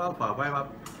 Sugar Alpha 5 up.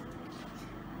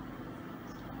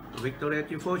 Victoria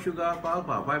 84 Sugar Alpha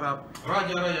 5 up.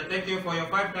 Roger, thank you for your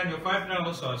 59, your 59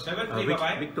 also. 73,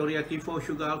 bye-bye. Victoria T4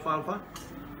 Sugar Alpha.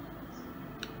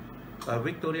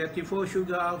 Victoria T4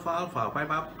 Sugar Alpha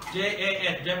 5 up.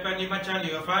 JAS, Japan Lima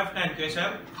Charlie, your 59,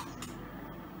 QSL.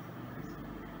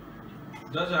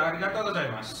 Dozo, arigatou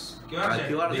gozaimasu. Kyorzet,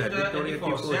 Victoria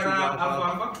T4 Sarah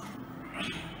Alpha.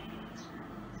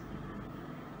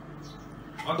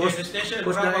 Okay, the station.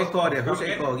 Who's the echo there? Who's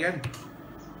echo again?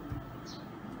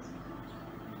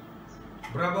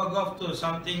 Bravo Golf to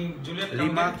something Juliet.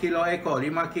 5 kilo echo.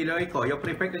 Your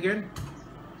prefect again?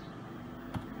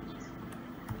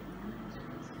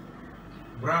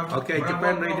 Bravo. Okay,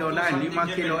 Japan Radio 9,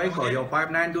 5 kilo echo. Your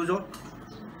 59 do so.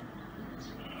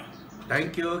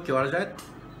 Thank you, Kyorzet.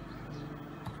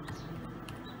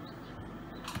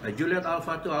 Juliet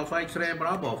Alpha 2 Alpha X-ray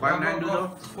Bravo 59 do so.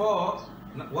 4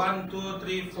 1 2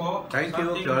 3 4. Thank you,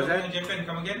 Kyorzet. Japan,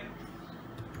 come again.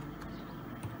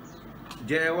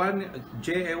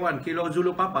 JA1 Kilo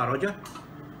Zulu Papa, Roger.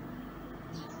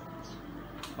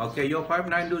 Okay, your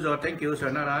 59 do so. Thank you,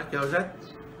 Senara. Kyorzet.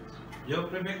 Your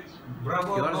prefect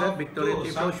Bravo Kyorzet, Golf Victoria to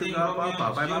T4 something Sugar Romeo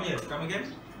Alpha 5 up. Juliet, come again.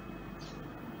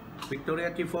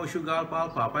 Victoria T4 Sugar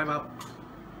Alpha 5 up.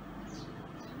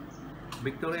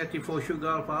 Victoria T4 Sugar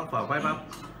Alpha 5 up.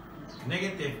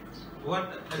 Negative.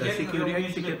 What again? Security Romeo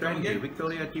 8 Juliet, come 20. again.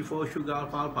 Victoria T4 Sugar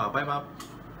Alpha 5 up.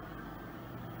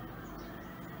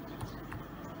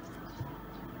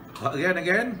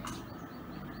 Again.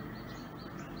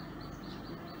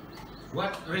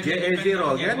 What?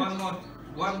 JA0 again?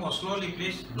 One more slowly,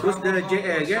 please. Who's the Bravo JA Golf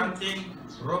to again? Something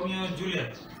Romeo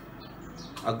Juliet.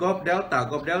 Golf Delta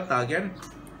again.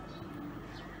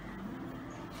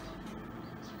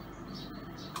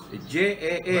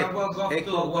 JA8 Bravo Golf to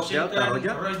Echo Golf Delta, Washington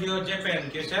Roger. Radio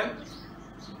Japan, QSL.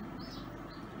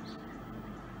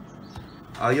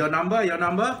 Your number.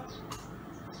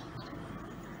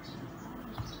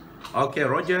 Okay,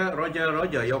 Roger.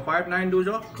 Your 59 do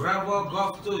so. Bravo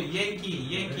Golf to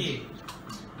Yankee.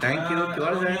 Thank you, Romeo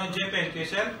Kyorzet. Japan,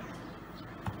 QSL.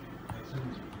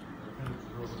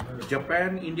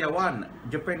 Japan India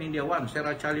 1,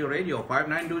 Sarah Charlie Radio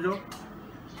 59 do so.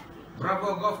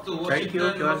 Bravo Golf to Thank you,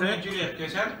 Washington Romeo Kyorzet. Juliet,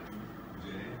 QSL.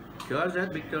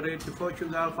 Kyorzet, Victoria T4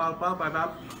 Sugar Alpha 5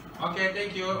 up. Okay,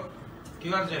 thank you.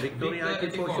 QSL. Victoria Victor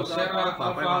 84 84, Sugar Sarah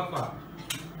Alpha, Alpha.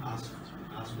 Ask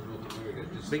for North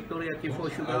America. Victoria T4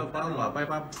 Sugar Alpha 5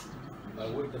 up.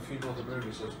 With a few North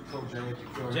America says from Japan to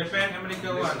Korea. Japan,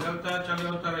 America 1, Delta, Charlie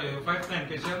Ontario, 59,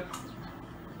 QSL.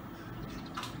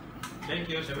 Thank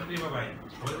you, 73, bye-bye.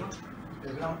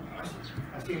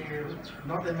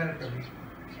 North America.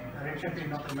 Recently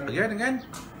North America. Again.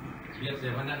 Lihat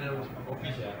deh, mana ada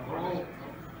office ya. Oh.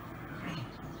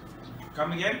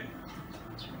 Come again?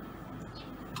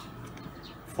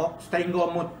 Fox Tango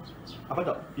Mood. Apa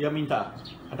tu? Dia minta.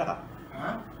 Adakah?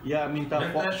 Dia minta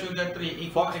Delta Fox. Sugar 3,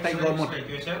 Eco Fox Tango X-ray, Mode.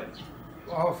 QSL.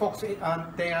 Oh, Fox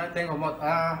tengok mod.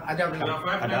 Ada Your bilang.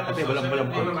 59 Ada, tapi also, belum.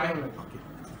 73, bye-bye.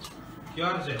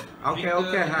 QRZ. Okay.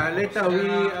 Victor, Later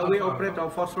Sarah, we Alpha. operate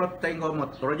our Foxtrot Tango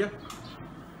Mode. Roger.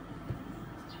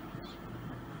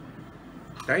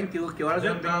 Thank you,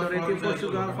 QRZ. Victoria T4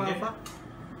 Sugar Alpha.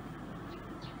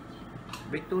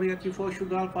 Victoria T4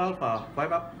 Sugar Alpha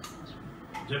 5 up.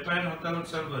 Japan Hotel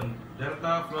 7,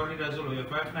 Delta Florida Zulu, your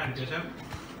 59, QSL.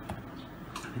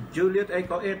 Juliet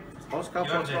Echo 8 Oscar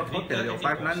QRZ. Foxtrot Hotel, your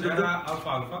 59 do so. Sarah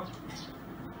Alpha.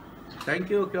 Thank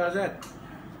you, QRZ.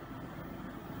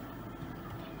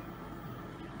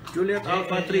 Juliet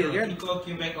Alpha 3 again. Eco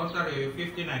Quebec Ontario, your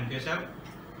 59, QSL.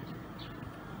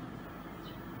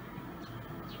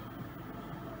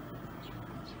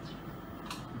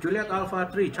 Juliet Alpha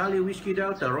 3 Charlie Whiskey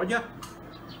Delta, Roger.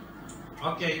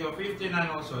 Okay, your 59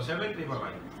 also, 73,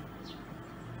 bye-bye.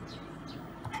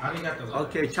 Arigato.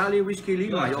 Okay, Charlie Whiskey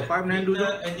Lima, your 59 do so.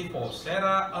 Victor 84,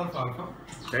 Sarah Alpha.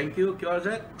 Thank you,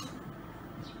 QRZ.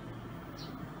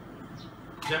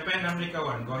 Japan America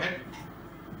 1, go ahead.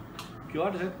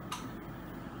 QRZ.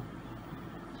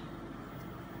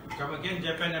 Come again,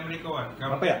 Japan America 1.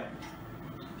 Come Apa ya?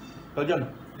 Kau John?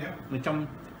 Ya. Macam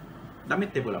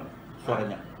damit dia pulang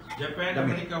suaranya. Japan,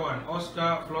 Dami. America 1,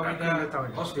 Oscar, Florida,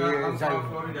 Oscar, Alpha,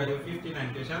 Florida, you're 59,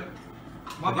 Kesar.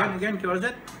 Again,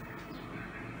 QRZ.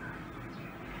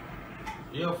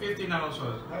 You're 59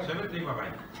 also, 73,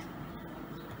 bye-bye.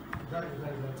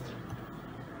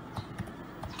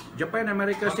 Japan,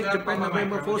 America 6, Hotel Japan, Papa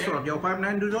November Mike, 4 okay. slot. Your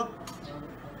 59 Duzo.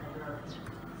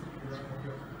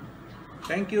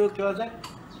 Thank you, QRZ.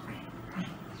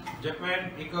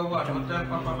 Japan, Eco 1, Hotel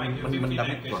Papa Mike, you're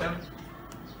 59, Kesar.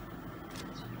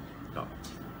 Tak.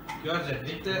 QRZ,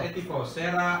 Victor 84,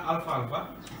 Sarah, Alpha,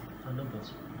 Alpha. Ano ba?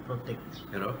 Protect.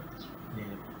 Hello.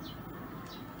 Yeah.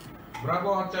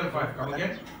 Bravo Hotel 5, come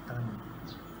again.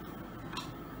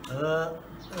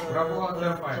 Bravo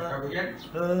Hotel 5, come again.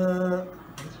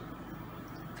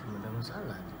 Ada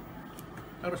masalah.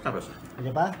 Terus. Ada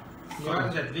apa?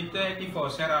 QRZ, Victor 84,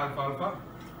 Sarah, Alpha, Alpha.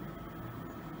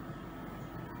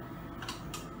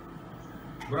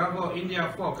 Bravo India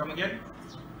 4, come again.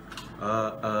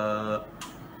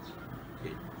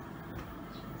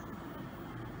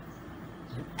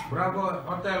 Bravo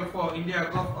Hotel 4, India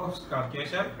Golf Oscar,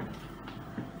 KSL.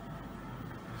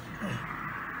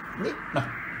 Ni, nah.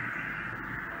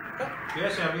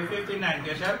 KSL, we 59,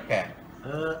 KSL. Okay.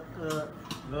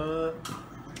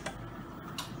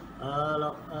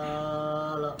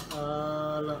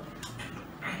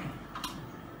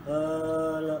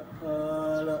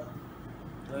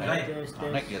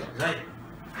 Naik gitu. Zai,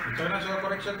 macam mana soal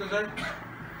correction tu Zai?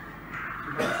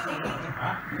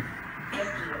 Hah?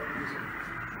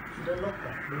 Sudah lock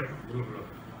tak? Belum.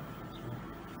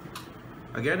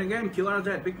 Again,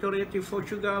 QRZ, Victoria T4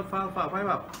 Sugar Alpha Alpha, 5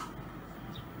 up.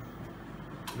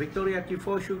 Victoria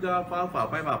T4 Sugar Alpha Alpha,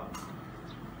 5 up.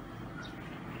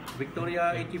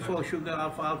 Victoria 84 Sugar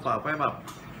Alpha Alpha, 5 up.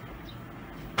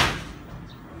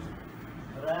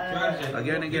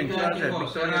 Again, QRZ,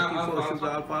 Victoria T4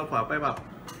 Sugar Alpha Alpha, 5 up.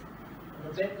 The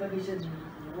bad condition.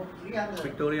 300.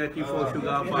 Victoria T4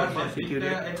 Sugar Alpha Alpha,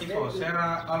 security. 84,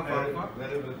 Sarah Alpha Alpha.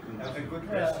 Have a good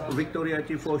rest. Victoria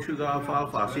T4 Sugar Alpha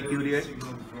Alpha, security.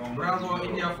 Bravo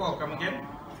India 4, come again.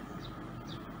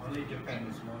 Only Japan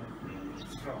is more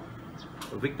strong.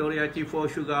 Victoria T4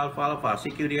 Sugar Alpha Alpha,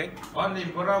 security. Only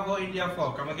Bravo India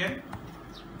 4, come again.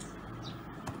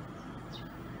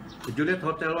 Juliet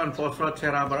Hotel 1 4 slot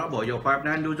Sierra Bravo, your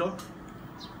 59 Duzo.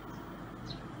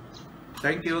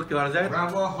 Thank you, QRZ.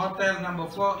 Bravo Hotel number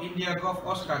 4, India Golf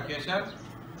Oscar, KSL.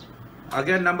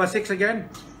 Again, number 6 again.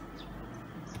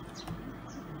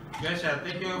 KSL,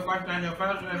 thank you, 59, your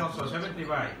 5 and also 70,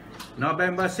 bye.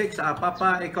 November 6,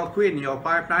 Papa Echo Queen, your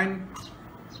 59.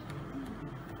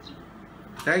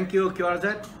 Thank you,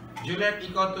 QRZ. Juliet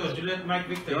Eco 2, Juliet Mike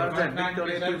Victor, your QRZ, 59,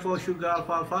 Victoria KSL. T4 Sugar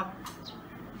Alpha Alpha.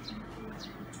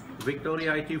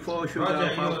 Victoria T4 Sugar Roger,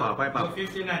 Alpha Alpha, 5 you're up.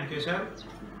 59, KSL.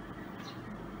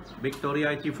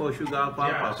 Victoria T4 Sugar Alpha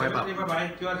Yeah, Alpha, 5 70, up. bye-bye,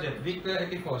 QRZ, Victor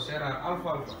 84, Sarah Alpha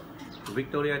Alpha.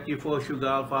 Victoria T4 Sugar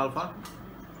Alpha Alpha.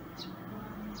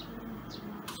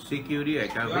 CQD,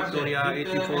 Victoria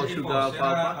 84 Sugar Alpha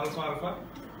Sarah Alpha. Alpha Alpha.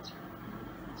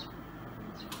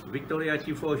 Victoria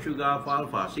T4 Sugar Alpha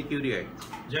Alpha, CQD.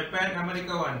 Japan,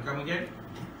 America 1, come again.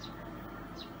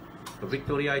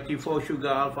 Victoria T4 Sugar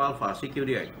Alpha Alpha,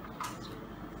 CQD.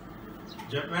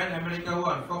 Japan, America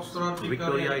 1, Foxtrot,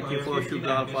 Victoria Echo, you're T4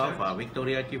 Sugar 59, Alpha KSL. Alpha,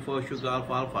 Victoria T4 Sugar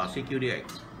Alpha Alpha, CQD.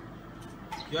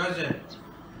 QRZ,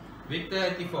 Victor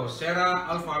 84, Sarah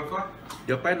Alpha Alpha.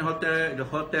 Japan Hotel, the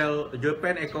hotel,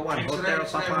 Japan Echo 1, X-ray, Hotel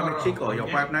X-ray, Papa Bravo, Mexico, your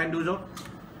okay. 59 Duzo.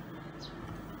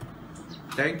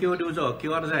 Thank you, Duzo,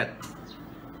 QRZ.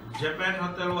 Japan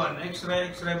Hotel 1,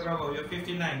 X-ray, X-ray Bravo, you're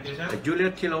 59, KSL.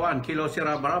 Juliet Kilo 1, Kilo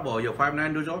Sierra Bravo, your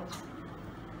 59 Duzo.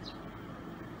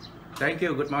 Thank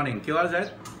you, good morning,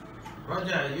 QRZ.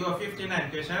 Roger, you are 59,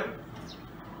 KSL.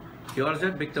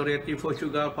 QRZ, Victoria T4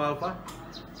 Sugar Alpha Alpha.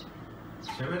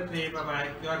 73, bye-bye,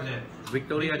 QRZ.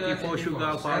 Victoria Victor T4 Sugar 84,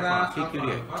 Alpha Sarah Alpha, CQD.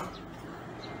 Alpha.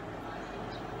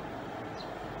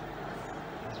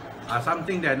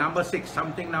 Something there, number 6,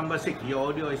 something number 6. Your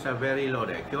audio is very low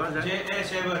there. QRZ.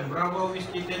 JA7, Bravo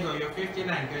Whiskey Tango, you're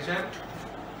 59, KSL.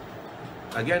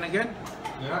 Again.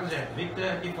 QRZ,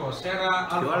 Victor 84, Sarah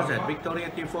Alpha QRZ, Alpha. Victoria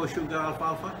T4 Sugar Alpha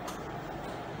Alpha.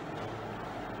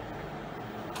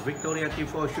 Victoria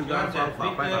T4 Sugar Alpha QRZ,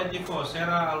 Alpha, 5 Victor up. 84,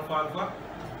 Sarah Alpha Alpha.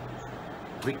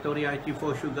 Victoria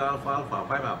T4 Sugar Alpha Alpha,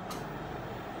 5 up.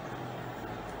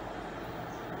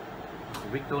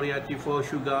 Victoria T4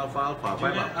 Sugar Alpha Alpha, 5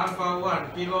 Juliet up. Alpha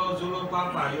 1, Kilo Zulu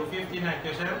Papa, you're 59,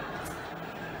 KSL.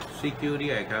 CQD,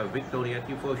 Victoria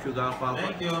T4 Sugar Alpha Alpha.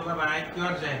 Thank you, bye-bye,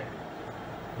 QRZ.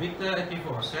 Victor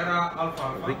 84, Sarah Alpha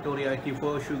Alpha. Victoria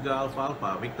T4 Sugar Alpha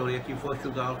Alpha, Victoria T4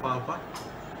 Sugar Alpha Alpha.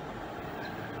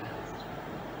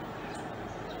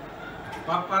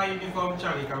 Papa Uniform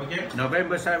Charlie, come again.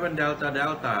 November 7 Delta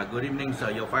Delta. Good evening,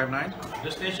 sir. You're 59.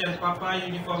 The station Papa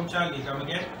Uniform Charlie, come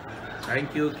again.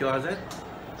 Thank you, QRZ.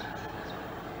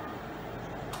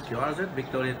 QRZ,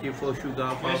 Victoria T4 Sugar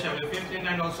Alpha. Yes, sir.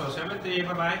 59 also. 73,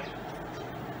 bye-bye.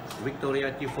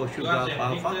 Victoria T4 Sugar QRZ,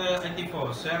 Alpha. Victor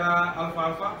 84, Sarah Alpha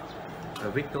Alpha.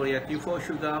 Victoria T4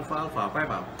 Sugar Alpha Alpha. Bye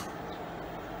bye.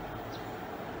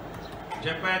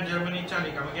 Japan, Germany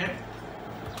Charlie, come again.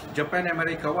 Japan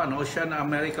America 1, Ocean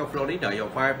America Florida. You're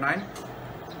 59.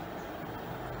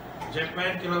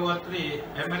 Japan Kilowatt 3,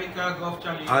 America Golf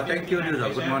Charlie. Thank you, user.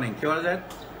 Good morning. QRZ.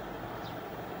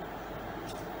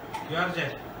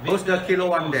 QRZ. Who's the kilo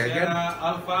one there again?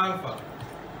 Alpha Alpha.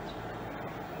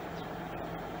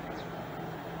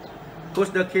 Who's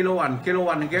the kilo one? Kilo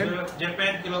one again?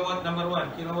 Japan Kilowatt number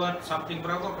 1, Kilowatt something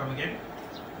Bravo, come again.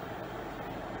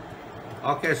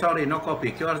 Okay, sorry, no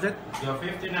copy. QRZ. You're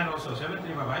 59 also,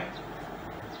 73, bye-bye.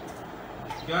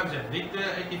 QRZ, Victor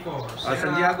 84.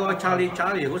 Santiago Charlie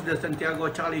Charlie. Who's the Santiago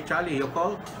Charlie Charlie? You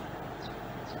call?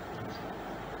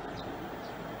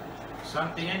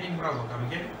 Something ending Bravo, come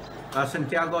again.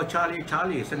 Santiago Charlie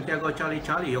Charlie. Santiago Charlie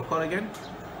Charlie. You call again?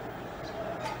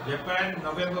 Japan,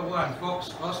 November 1, Fox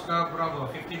Oscar Bravo,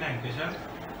 59, okay, sir?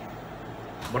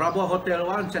 Bravo Hotel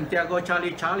 1, Santiago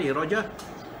Charlie Charlie. Roger.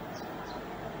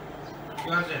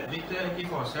 QRZ, Victor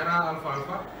 84, Sarah Alpha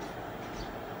Alpha.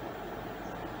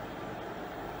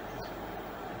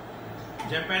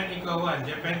 Japan Eco 1,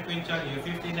 Japan Queen Charlie,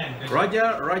 59, okay, sir?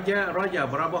 Roger.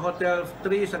 Bravo Hotel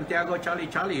 3, Santiago Charlie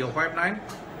Charlie. You're 59.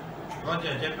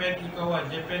 Roger, Japan Eco 1,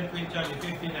 Japan Queen Charlie,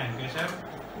 59, okay, sir?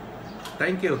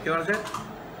 Thank you. QRZ.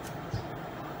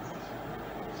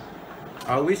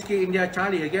 Whiskey India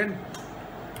Charlie again.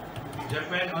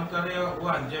 Japan Ontario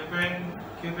 1, Japan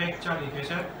Quebec Charlie, okay,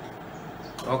 sir?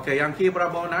 Okay, Yankee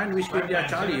Bravo 9, Whiskey India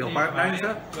Charlie. You're 59,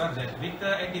 sir. QRZ,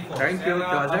 Victor 84, Thank you,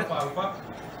 Sarah QRZ. Alpha Alpha.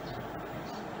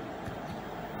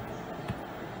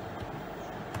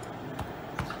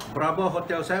 Bravo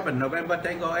Hotel 7, November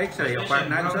Tango X-ray. You're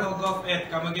 59, sir. Bravo Golf 8,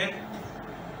 come again.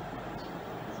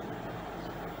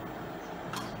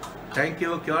 Thank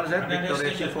you, QRZ.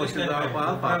 Victoria T4 Sugar Alpha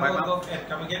Alpha. Bye Bravo bye. Golf 8,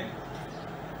 come again.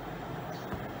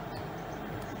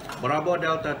 Bravo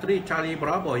Delta 3, Charlie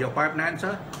Bravo. You're 59,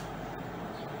 sir.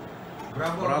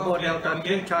 Bravo Bravo Golf 8, Delta come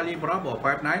 3, again. Charlie Bravo.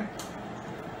 59.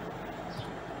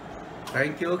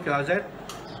 Thank you, QRZ.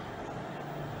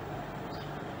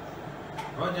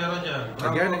 Roger.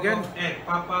 Bravo Again. Golf 8,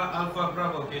 Papa Alpha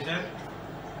Bravo, okay, sir?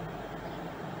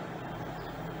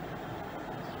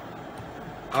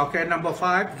 Okay, number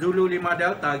 5, Zulu Lima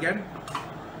Delta again.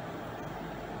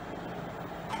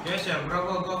 Yes, sir.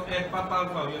 Bravo Golf 8, Papa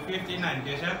Alpha, you're 59,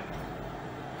 okay, sir?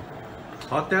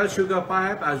 Hotel Sugar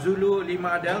 5, Zulu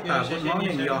Lima Delta. Good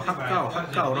morning. You're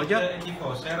Hakau. Roger.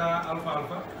 84, Sarah Alpha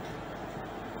Alpha.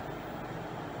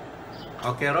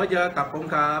 Okay, Roger. Kapung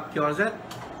Kap, QRZ.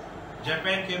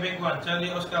 Japan Quebec 1, Charlie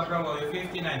Oscar Bravo, you're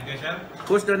 59, okay, sir?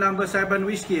 Who's the number 7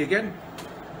 whiskey again?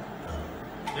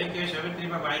 Thank you, 73,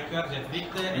 bye-bye. QRZ,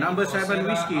 Victor 84, Number 7 Sarah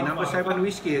whiskey. Alpha Number 7 Alpha.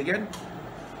 whiskey again.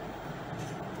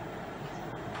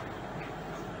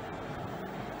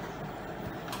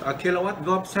 Kilowatt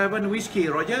Golf 7 whiskey,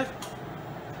 Roger.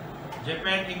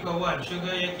 Japan Eco 1,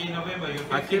 Sugar Yankee November, you're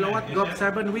 59, Kilowatt okay, Golf sir?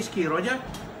 7 whiskey, Roger.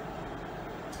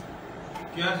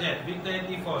 QRZ, Victor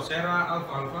 84, Sarah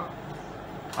Alpha Alpha.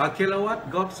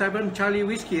 Kilowatt Golf 7 Charlie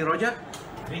whiskey, Roger.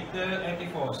 Victor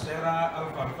 84, Sarah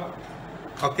Alpha Alpha.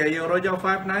 Okay, you Roger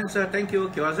 59, sir. Thank you,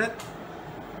 QRZ.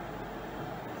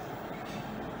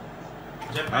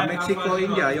 Japan Mexico, Alpha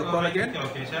India, Zero, you Eco call Mexico, again?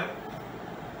 okay, sir?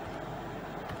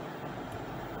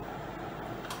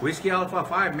 Whiskey Alpha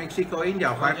 5, Mexico,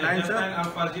 India, 59, Japan sir.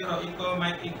 Alpha Zero, Eco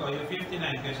Mike Eco, you're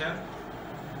 59, okay, sir?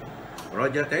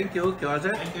 Roger, thank you,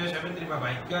 QRZ. Thank you, 73,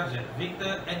 bye-bye. QRZ,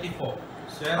 Victor 84,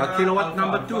 Sarah Kilowatt Alpha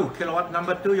number Alpha. 2, kilowatt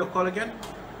number 2, you call again?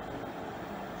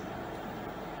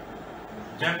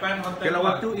 Japan Hotel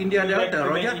Kilowatt 2, India Quebec, Delta,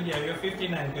 Quebec, Roger. India, you're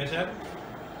 59, okay, sir?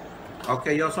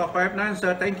 Okay, you're so 59,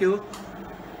 sir. Thank you.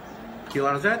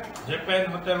 QRZ. Japan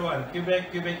Hotel 1,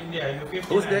 Quebec, India, you're 59.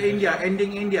 Who's the okay, India? sir?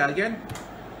 Ending India again.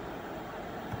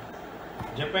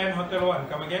 Japan Hotel 1,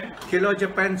 come again. Kilo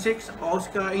Japan 6,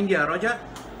 Oscar India, Roger.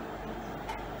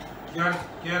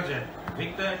 QRZ,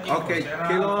 Victor 84, Okay, Sarah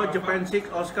Kilo Alpha Alpha. Japan 6,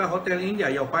 Oscar Hotel India.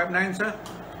 You're 59, sir.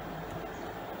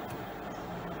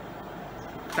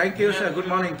 Thank you, sir. Good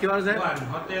morning, QRZ. 1,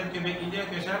 Hotel Quebec, India,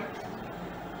 okay, sir?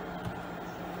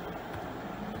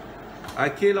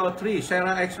 Kilo 3,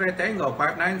 Sarah X-ray Tango,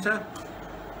 59, sir.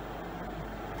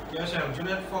 Yes, sir.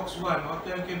 Juliet Fox 1,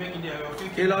 Hotel Quebec, India, you're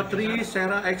 59. Kilo okay, 3, sir?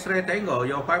 Sarah X-ray Tango,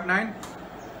 you're 59.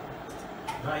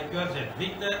 Right, QRZ.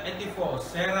 Victor 84,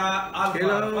 Sarah Alpha.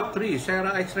 Kilo 3,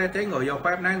 Sarah X-ray Tango, your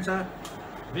 59, sir.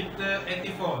 Victor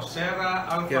 84, Sarah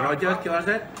Alpha. Okay, Roger,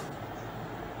 QRZ.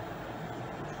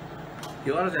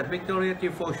 QRZ, Victoria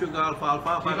 84, Sugar Alpha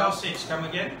Alpha, 5 Kilo up. 6, come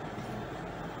again.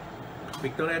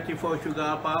 Victoria 84, Sugar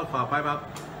Alpha Alpha, 5 up.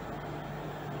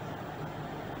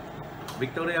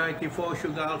 Victoria 84,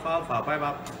 Sugar Alpha Alpha, 5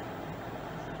 up.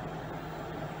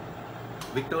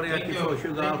 Victoria Thank you. 84,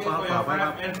 Sugar Thank you Alpha for your Alpha, 5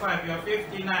 up. 5 and 5. You're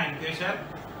 59, QSL.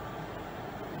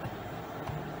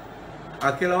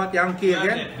 Kilowatt Yankee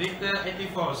again. Victor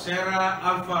 84, Sarah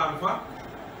Alpha Alpha.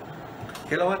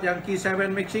 Kilowatt Yankee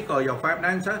 7 Mexico, your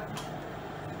 59, sir.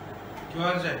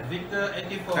 QRZ, Victor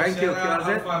 84, Thank you, Sarah QRZ.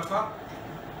 Alpha Alpha.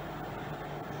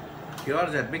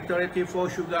 QRZ, Victoria 84,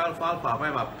 Sugar Alpha Alpha,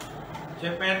 5 up.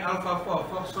 Japan Alpha 4,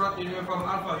 Foxtrot Uniform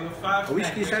Alpha, you're 5.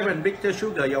 Whiskey 7, Victor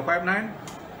Sugar, your 59.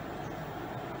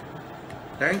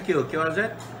 Thank you,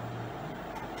 QRZ.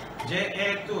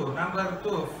 JA2, number 2,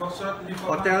 Foxtrot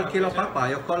Uniform Hotel Alpha, Kilo QSL. Papa,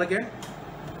 your call again.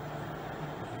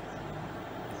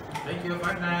 Thank you,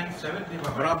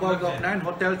 5970. Bravo Golf 9,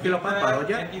 Hotel Kilo Papa,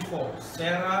 Roger. 84,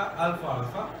 Sarah Alpha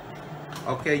Alpha.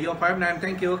 Okay, your 59,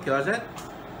 thank you, QRZ.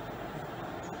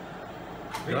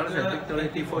 QRZ, Victoria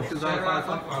 84, Sugar Sarah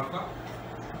Alpha Alpha. Alpha.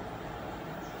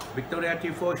 Victoria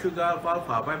 84, Sugar Alpha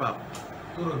Alpha, 5 up.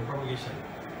 Turun propagation.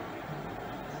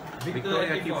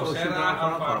 Victoria 84, Sugar Sarah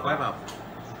Alpha Alpha, 5 up.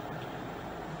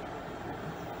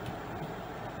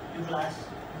 Kelas.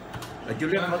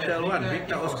 Juliet Hotel 1,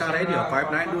 Victor Oscar Radio,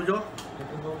 5920.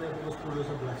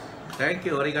 Thank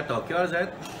you, arigato.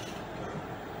 QRZ.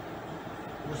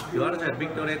 QRZ,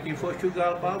 Victoria 84, Sugar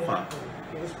Alpha Alpha.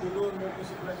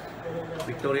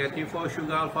 Victoria 84,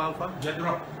 Sugar Alpha Alpha. Jet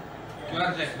drop.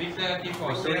 QRZ, Victor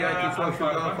 84, Victoria Sarah 84,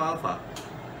 Sugar Alpha Alpha.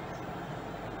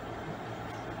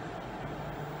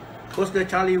 What's the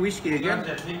Charlie Whiskey again?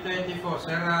 QRZ, Victor 84,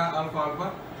 Sarah Alpha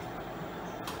Alpha.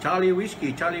 Charlie Whiskey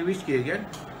again.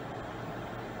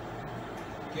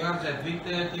 QRZ,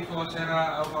 Victor 84, Sarah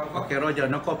Alpha Alpha. Okay, Roger,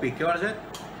 no copy. QRZ.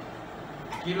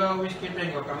 Kilo Whiskey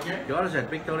Tango, come again. QRZ,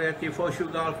 Victoria 84,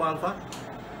 Sugar Alpha Alpha.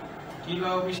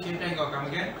 Kilo Whiskey Tango, come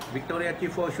again. Victoria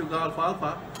 84, Sugar Alpha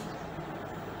Alpha.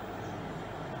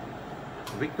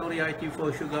 Victoria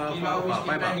 84, Sugar Alpha Kilo Alpha. Whiskey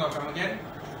 5 Tango, up. come again.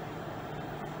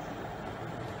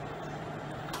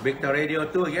 Victor Radio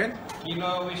 2 again.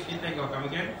 Kilo Whiskey Tango, come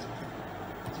again.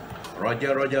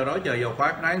 Roger, Roger, Roger. Your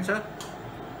 59, sir.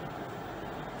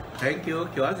 Thank you,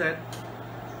 QRZ.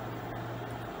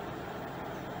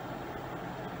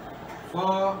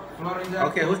 For Florida.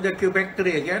 Okay, who's the Quebec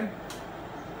 3 again?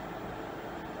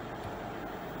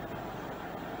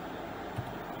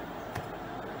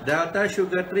 Delta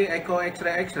Sugar 3 Echo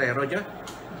X-ray X-ray, Roger.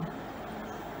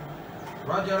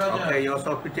 Roger, Roger. Okay, you're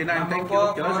so 59, Number thank 4,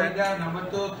 you, QRZ. Florida. Number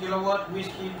 2, Kilowatt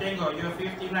Whiskey Tango, you're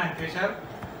 59, okay, sir?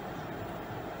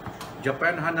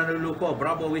 Japan Honolulu 4,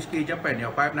 Bravo Whiskey Japan,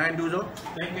 you're 59, Duzo.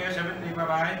 Thank you, 70,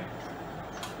 bye-bye.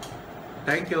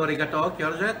 Thank you, arigato,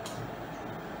 QRZ.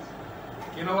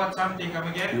 Kilowatt something, come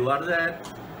again. QRZ.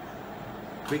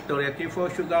 Victoria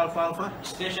T4 Sugar Alpha Alpha.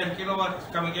 Station Kilowatt,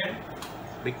 come again.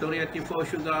 Victoria T4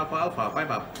 Sugar Alpha Alpha,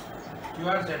 5 up.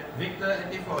 QRZ, Victor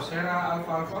 84, Sarah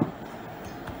Alpha Alpha.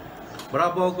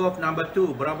 Bravo Golf number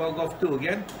 2, Bravo Golf 2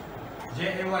 again.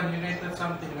 JA1 United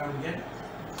something, come again.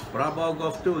 Bravo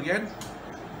Golf 2 again.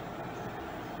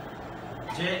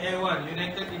 JA1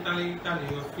 United Italy,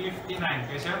 you're 59,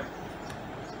 okay, sir?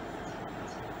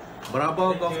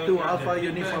 Bravo Golf 2 Alpha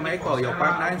Uniform Echo, you're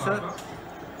 59, sir.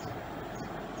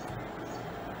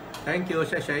 Thank you,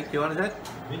 Seshay, QRZ.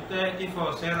 Victor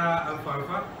 84, Sarah Alpha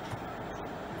Alpha.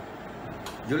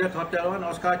 Juliet Hotel 1,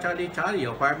 Oscar Charlie Charlie,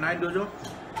 you're 59, Duzo.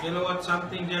 Kilowatt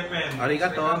something, Japan.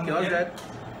 Arigato, Come QRZ. again.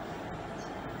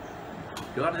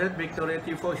 QRZ, Victoria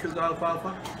T4 Sugar Alpha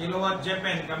Alpha. Kilowatt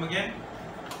Japan, come again.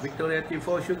 Victoria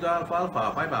T4 Sugar Alpha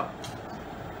Alpha, 5 up.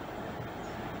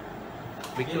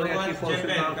 Victoria Kilowatt T4 Sugar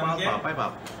Japan, Alpha come Alpha, again. 5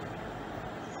 up.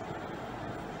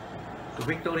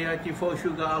 Victoria T4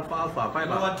 Sugar Alpha Alpha, 5 up.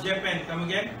 Kilowatt Japan, come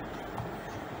again.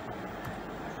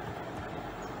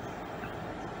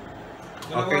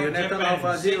 Okay, Kilowatt United Japan,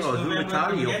 Alpha 6 0, Zulu November,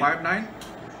 Charlie, come you're again. 59.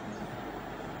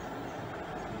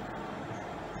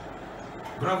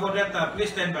 Bravo Delta, please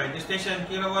stand by. The station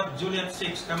Kilowatt Juliet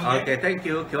 6, come again. Okay, thank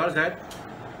you, QRZ.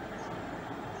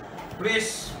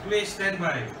 Please stand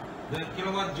by. The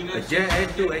Kilowatt Juliet 6.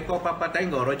 JA2 Echo Papa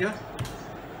Tango, Roger.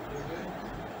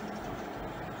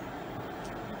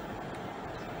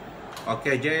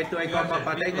 Okay, J2 Echo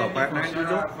Papa Tango, 59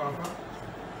 Duzo.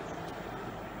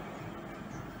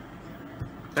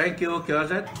 Thank you,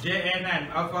 QRZ. JA9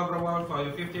 Alpha Bravo Alpha,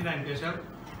 you're 59, okay, sir?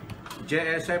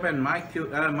 JS7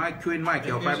 Mike Queen Mike,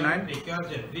 your 59.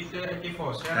 QRZ, Victor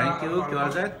 84, Sierra Thank you, Alpha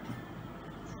QRZ.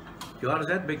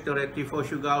 QRZ, Victor 84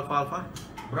 Sugar Alpha Alpha.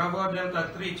 Bravo Delta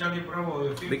 3, Charlie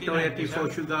Bravo, 59. Victor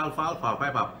 84 Sugar Alpha Alpha,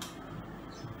 5 up.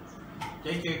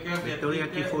 Thank you, QRZ, Victor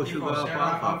 84 Sugar Alpha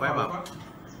Alpha, 5 up.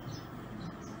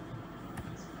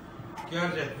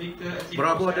 QRZ, Victor 84,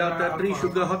 Bravo Sierra Delta 3 Alpha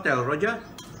Sugar Alpha. Hotel, Roger.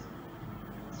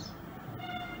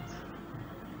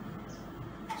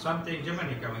 Something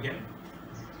Germany, come again.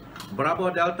 Bravo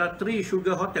Delta 3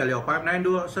 Sugar Hotel, your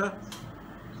 592, sir.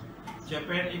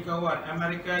 Japan Eco 1,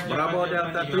 America, Japan, Bravo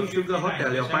Germany, Delta your 3 Sugar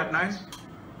Hotel, your 59.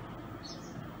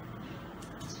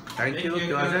 Thank you,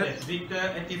 QRZ.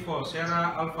 Victor 84,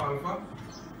 Sierra Alpha Alpha.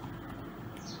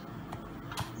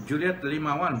 Juliet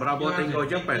 51, Bravo Tango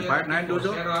Japan,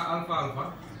 592. Sierra Alpha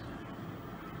Alpha.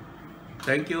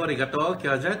 Thank you, arigato,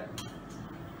 QRZ.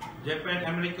 Japan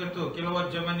America 2,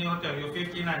 Kilowatt Germany Hotel, your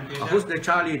 59. Who's the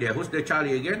Charlie there? Who's the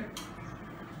Charlie again?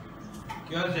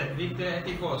 QRZ, Victor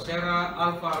 84, Sierra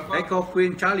Alpha Alpha. Echo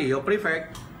Queen Charlie, your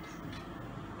prefect.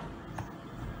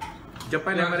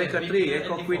 Japan QRZ, America 3, Victor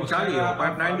Echo 84, Queen Charlie, Sierra your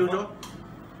 592. Alpha.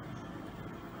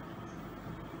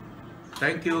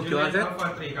 Thank you, Juliet QRZ.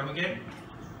 Alpha 3, come again.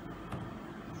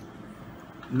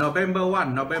 November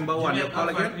 1, November 1, your Juliet call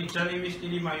Alpha again. 3, Charlie Whiskey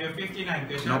Lima, your 59.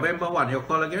 November 1, your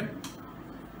call again.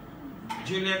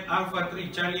 Juliet Alpha 3,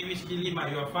 Charlie Whiskey Lima,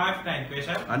 your 59.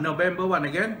 November 1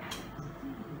 again.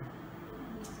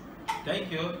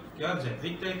 Thank you, QRZ,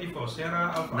 Victor 84,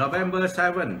 Sierra Alpha. November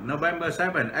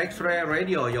 7, X-Ray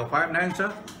Radio, your 59,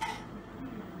 sir.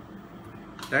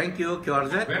 Thank you,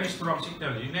 QRZ. Very strong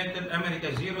signal. United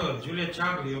America 0, Juliet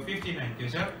Charlie, your 59.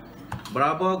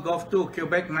 Bravo Golf 2,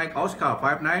 Quebec Mike Oscar,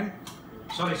 59.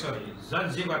 Sorry.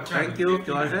 Zanzibar Charlie. Thank you,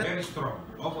 59, QRZ. very strong.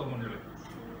 Over Mondello.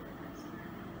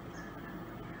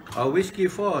 Whiskey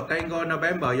 4, Tango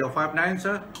November, your 59,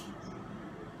 sir.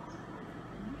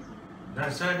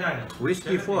 Dasadani.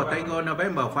 Whiskey 4, Tango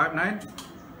November, 59.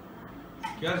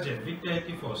 QRZ, Victor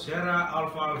 84, Sierra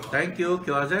Alpha Alpha. Thank you,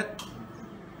 QRZ.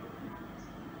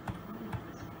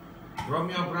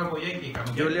 Romeo Bravo Yankee, come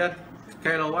again. Juliet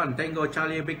Kilo 1, Tango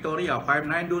Charlie Victoria,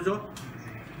 59 Duzo.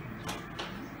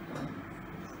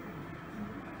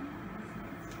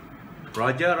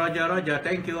 Roger.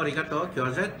 Thank you, arigato,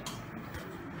 QRZ.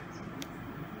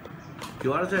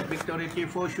 QRZ, Victoria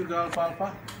T4 Sugar Alpha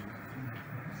Alpha.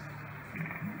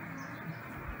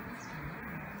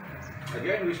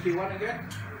 Again, Whiskey 1 again.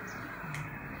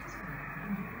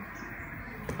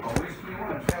 Whiskey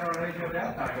 1, Sierra Radio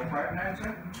Delta, your 59,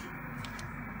 sir.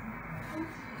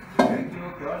 Thank you,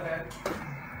 QRZ.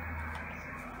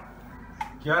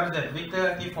 QRZ,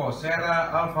 Victor 84, Sierra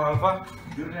Alpha Alpha.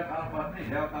 Juliet Alpha 3,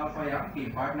 Delta Alpha Yankee,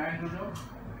 59 Duzo.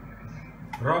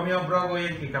 Romeo Bravo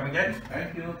Yankee, come again.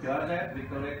 Thank you, QRZ,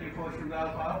 Victoria T4 Sugar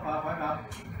Alpha Alpha, 5 up.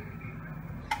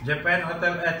 Japan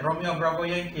Hotel at Romeo Bravo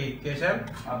Yankee, KSL.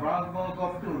 Bravo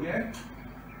Golf 2 again.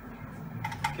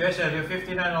 KSL, you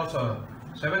 59 also.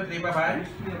 73, bye-bye.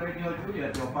 Whiskey Radio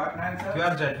Juliet, your 59, sir.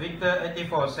 QRZ, Victor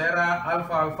 84, Sierra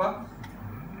Alpha Alpha.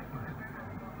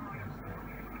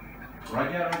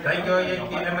 Roger. Tango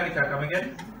Yankee America, come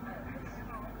again.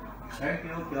 Thank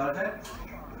you, QRZ.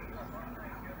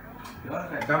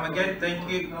 Come again, thank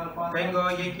you. Tango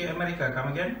Yankee America,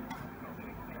 come again.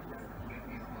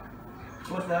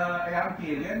 Who's the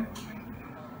Yankee again?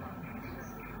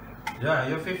 Yeah,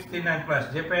 you're 59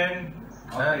 plus. Japan,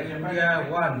 India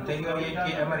 1, Tango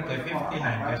Yankee America 59,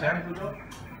 KSL.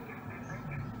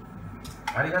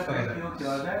 Arigato, Thank you,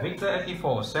 QRZ. Victor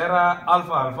 84, Sierra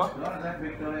Alpha Alpha. QRZ,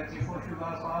 Victoria T4 Sugar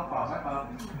Alpha Alpha, 5 up.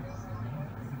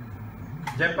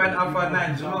 Japan Alpha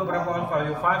 9, Zulu Bravo Alpha,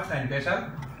 you 59, KSL.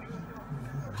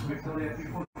 Victoria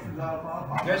T4 Sugar Alpha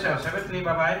Alpha. KSL 73,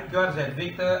 bye-bye. QRZ,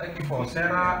 Victor 84,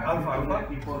 Sierra Alpha Alpha.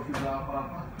 T4 Sugar Alpha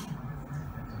Alpha.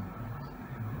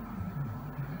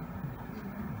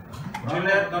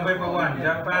 Juliet November 1,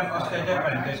 Japan, Oscar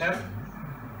Japan, KSL.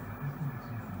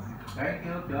 Thank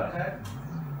you, QRZ.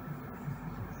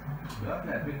 QRZ,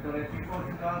 Victoria T4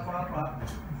 Sugar Alpha Alpha.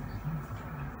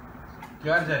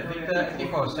 QRZ, Victor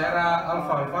 84, Sierra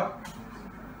Alpha Alpha.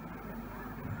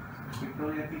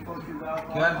 Victoria T4 Sugar Alpha.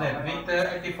 QRZ, Victor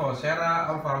 84, Sierra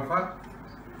Alpha Alpha.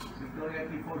 Victoria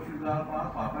T4 Sugar Alpha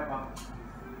Alpha, 5 up.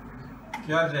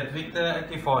 QRZ, Victor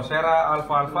 84, Sierra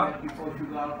Alpha Alpha. T4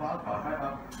 Sugar Alpha Alpha, 5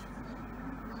 up.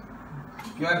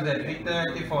 QRZ, Victor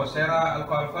 84, Sierra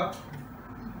Alpha Alpha.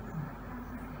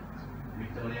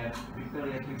 Victoria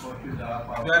T4 Sugar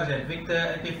Alpha. QRZ, Victor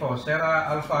 84, Sierra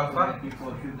Alpha Alpha.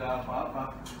 T4 Sugar Alpha Alpha.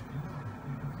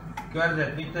 QRZ,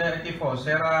 Victor 84,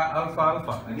 Sierra Alpha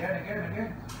Alpha.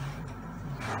 Again.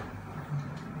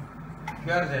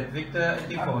 QRZ, Victor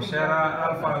 84, Sierra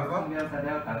Alpha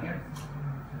Alpha.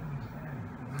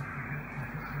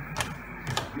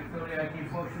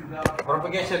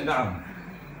 Propagation down.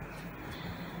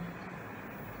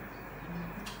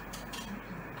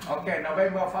 Okay,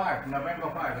 November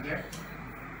 5, again.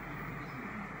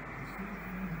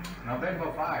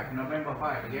 November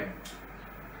 5, again.